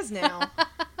 because she is now.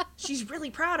 She's really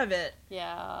proud of it.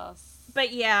 Yes.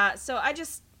 But yeah, so I don't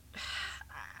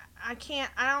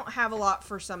have a lot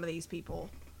for some of these people.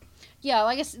 Yeah,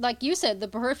 like you said, the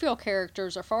peripheral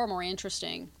characters are far more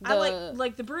interesting. I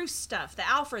like the Bruce stuff, the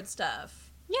Alfred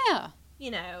stuff. Yeah. You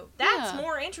know, that's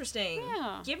more interesting.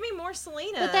 Yeah. Give me more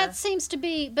Selena. But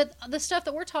the stuff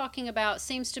that we're talking about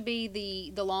seems to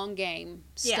be the long game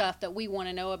stuff that we want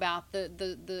to know about,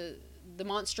 the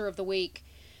monster of the week,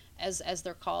 as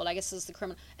they're called. I guess is the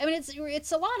criminal. I mean,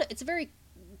 it's a very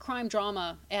crime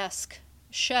drama-esque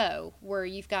show where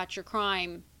you've got your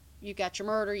crime, you've got your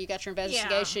murder, you've got your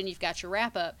investigation, you've got your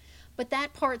wrap-up. But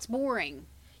that part's boring.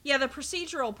 Yeah, the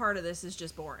procedural part of this is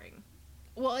just boring.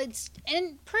 Well, and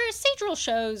procedural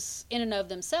shows in and of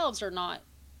themselves are not.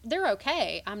 They're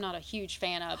okay. I'm not a huge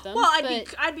fan of them. Well,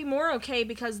 I'd be more okay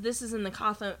because this is in the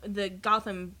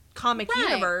Gotham comic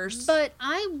universe. But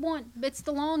it's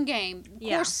the long game. Of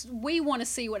course, we want to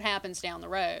see what happens down the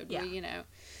road. Yeah. And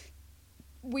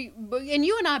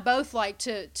you and I both like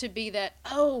to be that.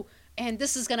 Oh, and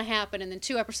this is going to happen, and then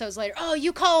 2 episodes later, oh,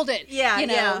 you called it.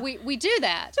 Yeah, we do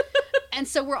that, and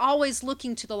so we're always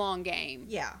looking to the long game.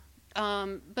 Yeah.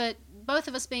 But both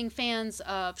of us being fans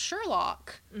of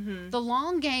Sherlock, the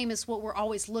long game is what we're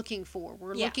always looking for.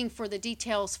 We're looking for the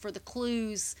details, for the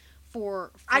clues,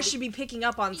 I should be picking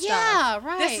up on stuff. Yeah,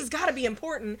 right. This has got to be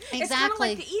important. Exactly. It's kind of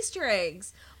like the Easter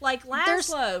eggs. Like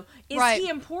Laszlo. Is he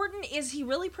important? Is he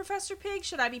really Professor Pig?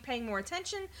 Should I be paying more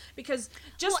attention? Because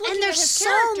looking at his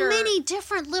character... And there's so many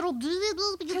different little...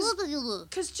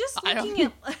 Because just looking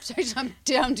at... I'm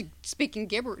down to speaking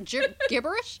gibberish.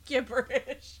 Gibberish.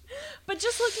 But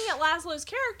just looking at Laszlo's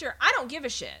character, I don't give a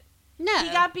shit. No. He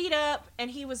got beat up, and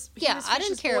he was I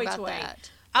didn't care about that.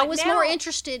 I was more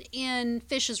interested in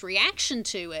Fish's reaction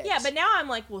to it. Yeah, but now I'm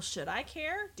like, well, should I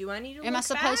care? Do I need to Am I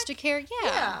supposed to care?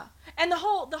 Yeah. And the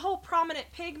whole prominent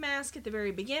pig mask at the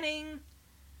very beginning.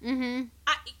 Mm-hmm.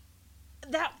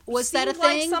 That was that a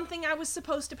thing? Like something I was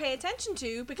supposed to pay attention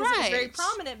to because it was very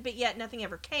prominent, but yet nothing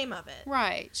ever came of it.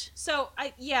 Right. So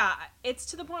it's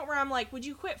to the point where I'm like, would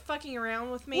you quit fucking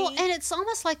around with me? Well, and it's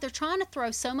almost like they're trying to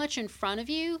throw so much in front of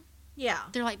you. Yeah.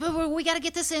 They're like, but we got to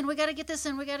get this in. We got to get this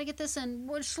in. We got to get this in.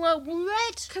 We're slow.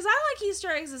 What? Because I like Easter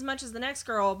eggs as much as the next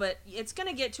girl, but it's going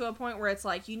to get to a point where it's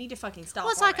like, you need to fucking stop.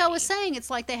 Well, it's like I was saying. It's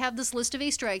like they have this list of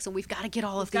Easter eggs, and we've got to get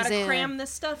all of these in. We've got to cram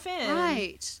this stuff in.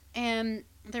 Right. And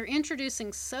they're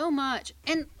introducing so much.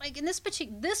 And like in this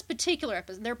particular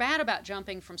episode, they're bad about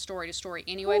jumping from story to story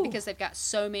anyway because they've got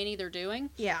so many they're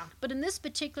doing. Yeah. But in this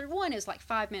particular one, it's like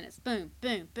 5 minutes. Boom,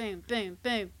 boom, boom, boom,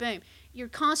 boom, boom. You're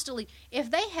constantly,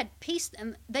 if they had pieced,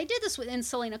 and they did this in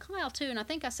Selena Kyle too, and I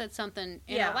think I said something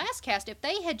in our last cast, if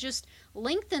they had just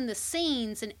lengthened the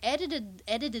scenes and edited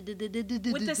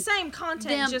with the same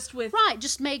content,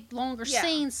 just made longer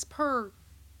scenes per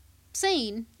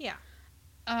scene,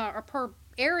 or per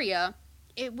area,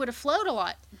 it would have flowed a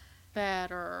lot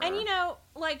better. And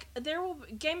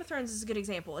Game of Thrones is a good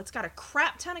example. It's got a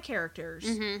crap ton of characters.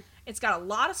 Mm-hmm. It's got a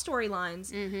lot of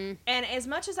storylines. Mm-hmm. And as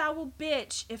much as I will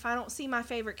bitch if I don't see my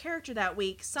favorite character that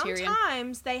week,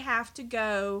 sometimes they have to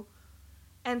go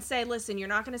and say, listen, you're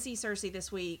not going to see Cersei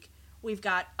this week. We've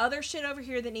got other shit over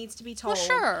here that needs to be told. Well,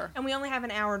 sure. And we only have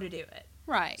an hour to do it.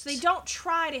 Right. So they don't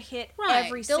try to hit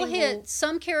every single... They'll hit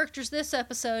some characters this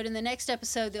episode, and the next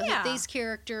episode they'll hit these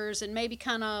characters, and maybe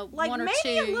kind of one or two.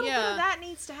 Maybe a little bit of that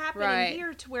needs to happen in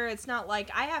here to where it's not like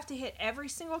I have to hit every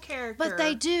single character. But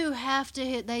they do have to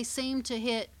hit... They seem to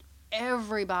hit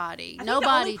everybody. I think the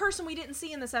only person we didn't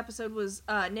see in this episode was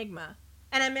Nigma,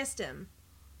 and I missed him.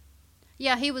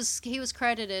 Yeah, he was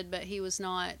credited, but he was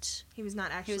not... He was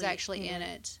not actually... He was actually in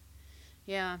it.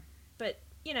 Yeah. But,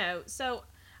 so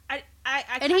I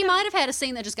And he might have had a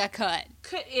scene that just got cut.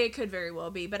 It could very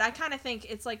well be, but I kind of think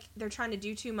it's like they're trying to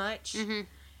do too much. Mm-hmm.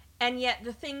 And yet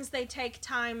the things they take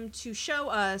time to show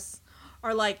us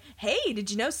are like, hey,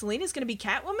 did you know Selena's going to be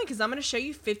Catwoman? Because I'm going to show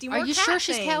you 50 more Are you cat sure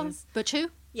she's things. Butch who?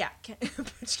 Yeah.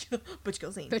 Butch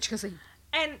Gilzine. Butch Gilzine.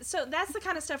 And so that's the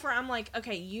kind of stuff where I'm like,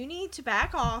 okay, you need to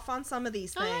back off on some of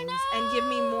these I things know. and give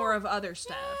me more of other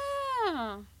stuff.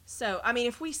 Yeah. So, I mean,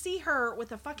 if we see her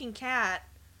with a fucking cat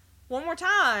one more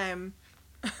time...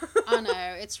 I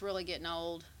know. It's really getting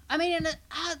old. I mean, and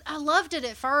I loved it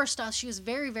at first. She was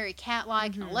very, very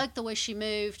cat-like, and I liked the way she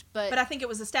moved. But I think it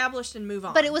was established and move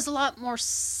on. But it was a lot more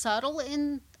subtle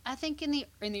I think in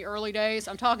the early days.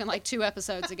 I'm talking like 2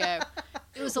 episodes ago.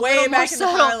 It was a way little more back in the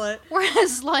subtle. pilot.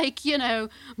 Whereas, like,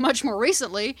 much more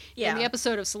recently, Yeah. in the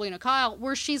episode of Selena Kyle,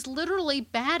 where she's literally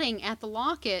batting at the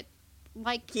locket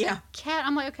like a cat.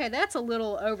 I'm like, okay, that's a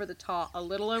little over the top.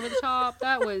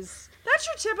 That was... That's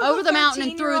your typical over the mountain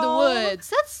and through the 13-year-old.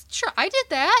 woods. That's sure. I did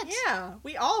that. Yeah,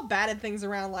 we all batted things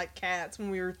around like cats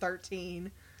when we were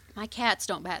 13. My cats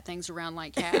don't bat things around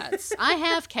like cats. I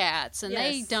have cats, and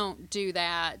they Yes. don't do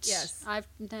that. Yes.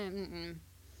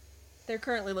 They're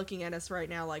currently looking at us right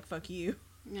now like, fuck you.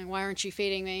 Why aren't you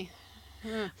feeding me?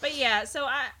 But yeah, so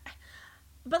I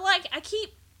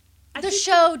keep... The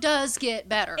show does get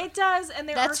better. It does, and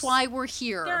that's why we're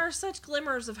here. There are such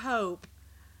glimmers of hope,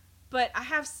 but I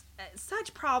have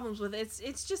such problems with it.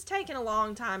 It's just taken a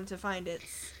long time to find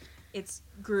its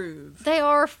groove. They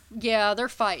are, they're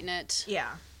fighting it. Yeah.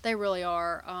 They really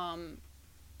are.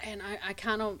 And I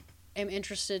kind of am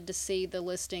interested to see the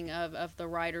listing of the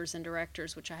writers and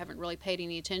directors, which I haven't really paid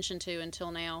any attention to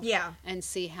until now. Yeah. And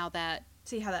see how that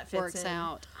fits works in.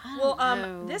 out.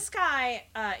 Well, this guy,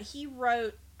 he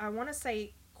wrote, I want to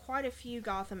say, quite a few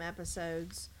Gotham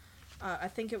episodes. I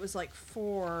think it was like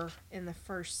 4 in the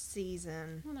first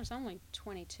season. Well, there's only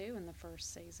 22 in the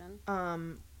first season.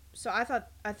 So I thought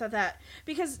that,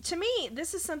 because to me,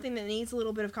 this is something that needs a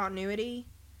little bit of continuity.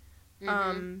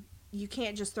 Mm-hmm. You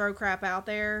can't just throw crap out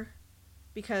there,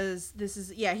 because this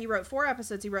is, he wrote 4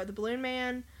 episodes. He wrote The Balloon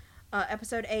Man,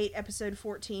 episode 8, episode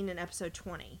 14, and episode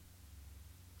 20.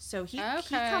 So he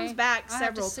comes back several times. I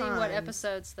have to see what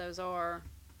episodes those are.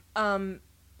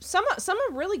 Some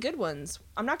are really good ones.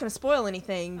 I'm not going to spoil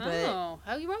anything, but...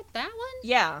 Oh, you wrote that one?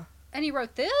 Yeah. And he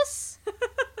wrote this?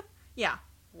 Yeah.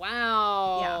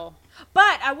 Wow. Yeah.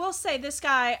 But I will say, this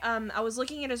guy, I was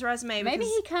looking at his resume. Maybe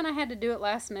he kind of had to do it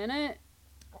last minute.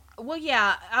 Well,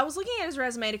 yeah. I was looking at his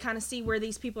resume to kind of see where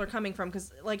these people are coming from,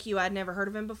 because, like you, I'd never heard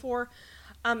of him before.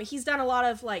 He's done a lot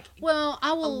of, like... Well,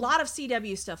 a lot of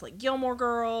CW stuff, like Gilmore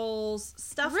Girls,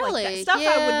 stuff really? like that. Stuff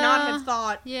I would not have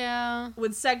thought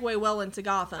would segue well into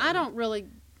Gotham. I don't really...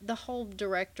 The whole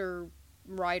director,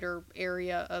 writer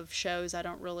area of shows, I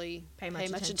don't really pay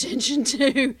much attention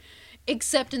to.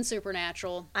 Except in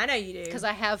Supernatural. I know you do. Because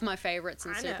I have my favorites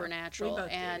in I know. Supernatural. We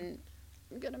both and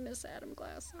I'm going to miss Adam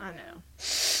Glass. I know.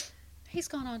 He's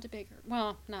gone on to bigger...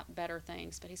 Well, not better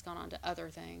things, but he's gone on to other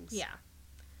things. Yeah.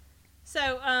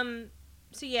 So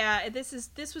yeah, this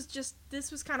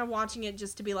was kind of watching it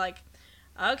just to be like,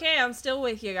 okay, I'm still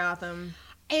with you, Gotham.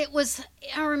 I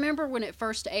remember when it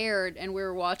first aired and we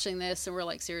were watching this and we're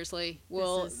like, seriously,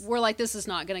 we're like, this is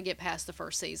not going to get past the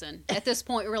first season. At this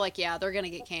point, we're like, yeah, they're going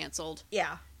to get canceled.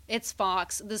 Yeah. It's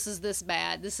Fox. This is this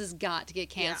bad. This has got to get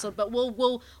canceled. Yeah. But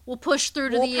we'll push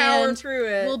through to the end. We'll power through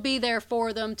it. We'll be there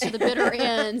for them to the bitter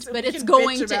end. So but it's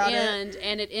going to end.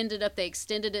 And it ended up, they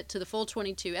extended it to the full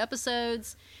 22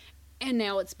 episodes. And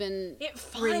now it's been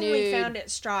finally found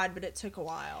its stride, but it took a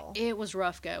while. It was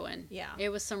rough going. Yeah. It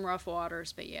was some rough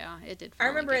waters, but yeah, it did finally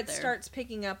I remember get it there. starts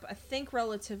picking up, I think,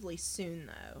 relatively soon,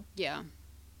 though. Yeah.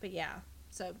 But yeah.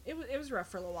 So it was rough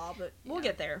for a little while, but we'll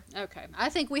get there. Okay. I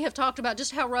think we have talked about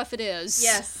just how rough it is.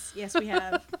 Yes. Yes, we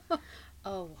have. A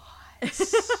lot.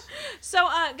 So,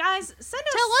 guys,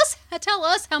 Tell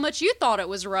us how much you thought it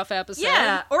was a rough episode.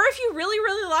 Yeah, or if you really,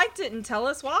 really liked it, and tell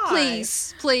us why.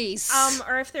 Please.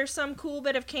 Or if there's some cool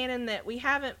bit of canon that we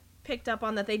haven't picked up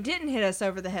on that they didn't hit us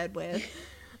over the head with.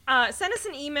 Send us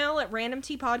an email at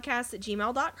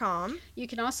randomtpodcast@gmail.com. You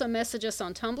can also message us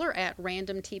on Tumblr at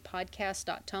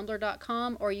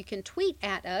randomtpodcast.tumblr.com, or you can tweet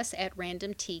at us at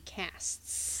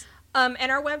randomtcasts.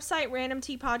 And our website,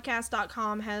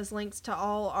 randomtpodcast.com, has links to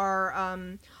all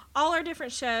our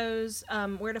different shows,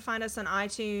 where to find us on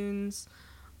iTunes,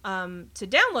 to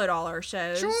download all our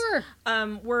shows. Sure.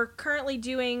 We're currently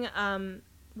doing,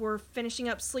 we're finishing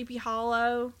up Sleepy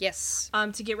Hollow. Yes.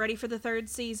 To get ready for the 3rd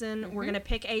season. Mm-hmm. We're going to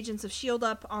pick Agents of S.H.I.E.L.D.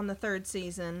 up on the 3rd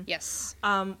season. Yes.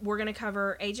 We're going to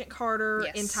cover Agent Carter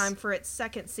in time for its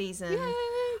 2nd season. Yay.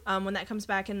 when that comes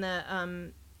back in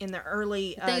the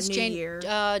early I think it's new year.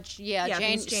 I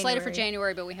think it's slated for January.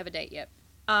 January, but we have a date yet.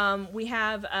 We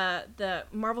have the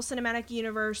Marvel Cinematic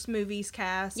Universe movies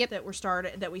cast that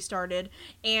we started,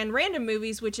 and Random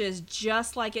Movies, which is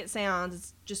just like it sounds.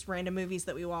 It's just random movies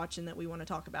that we watch and that we want to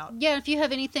talk about. Yeah, if you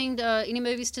have any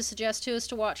movies to suggest to us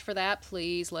to watch for that,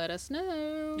 please let us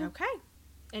know. Okay.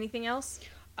 Anything else?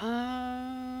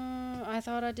 I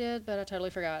thought I did, but I totally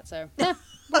forgot. So no,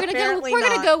 we're gonna Apparently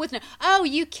gonna go with no. Oh,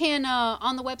 you can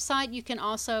on the website. You can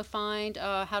also find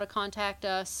how to contact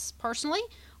us personally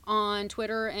on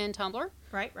Twitter and Tumblr.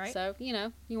 Right. So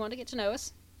you want to get to know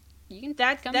us. You can.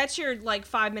 That's your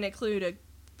 5-minute clue to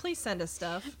please send us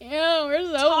stuff. Yeah, we're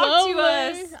so Talk to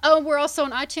lonely. us. Oh, we're also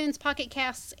on iTunes, Pocket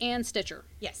Casts, and Stitcher.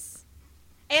 Yes.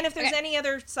 And if there's any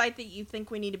other site that you think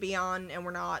we need to be on and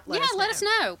we're not, let us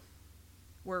know.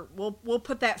 We'll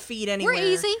put that feed anywhere. We're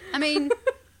easy. I mean,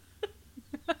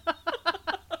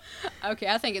 okay,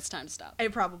 I think it's time to stop.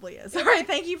 It probably is. All right,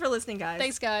 thank you for listening, guys.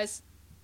 Thanks, guys.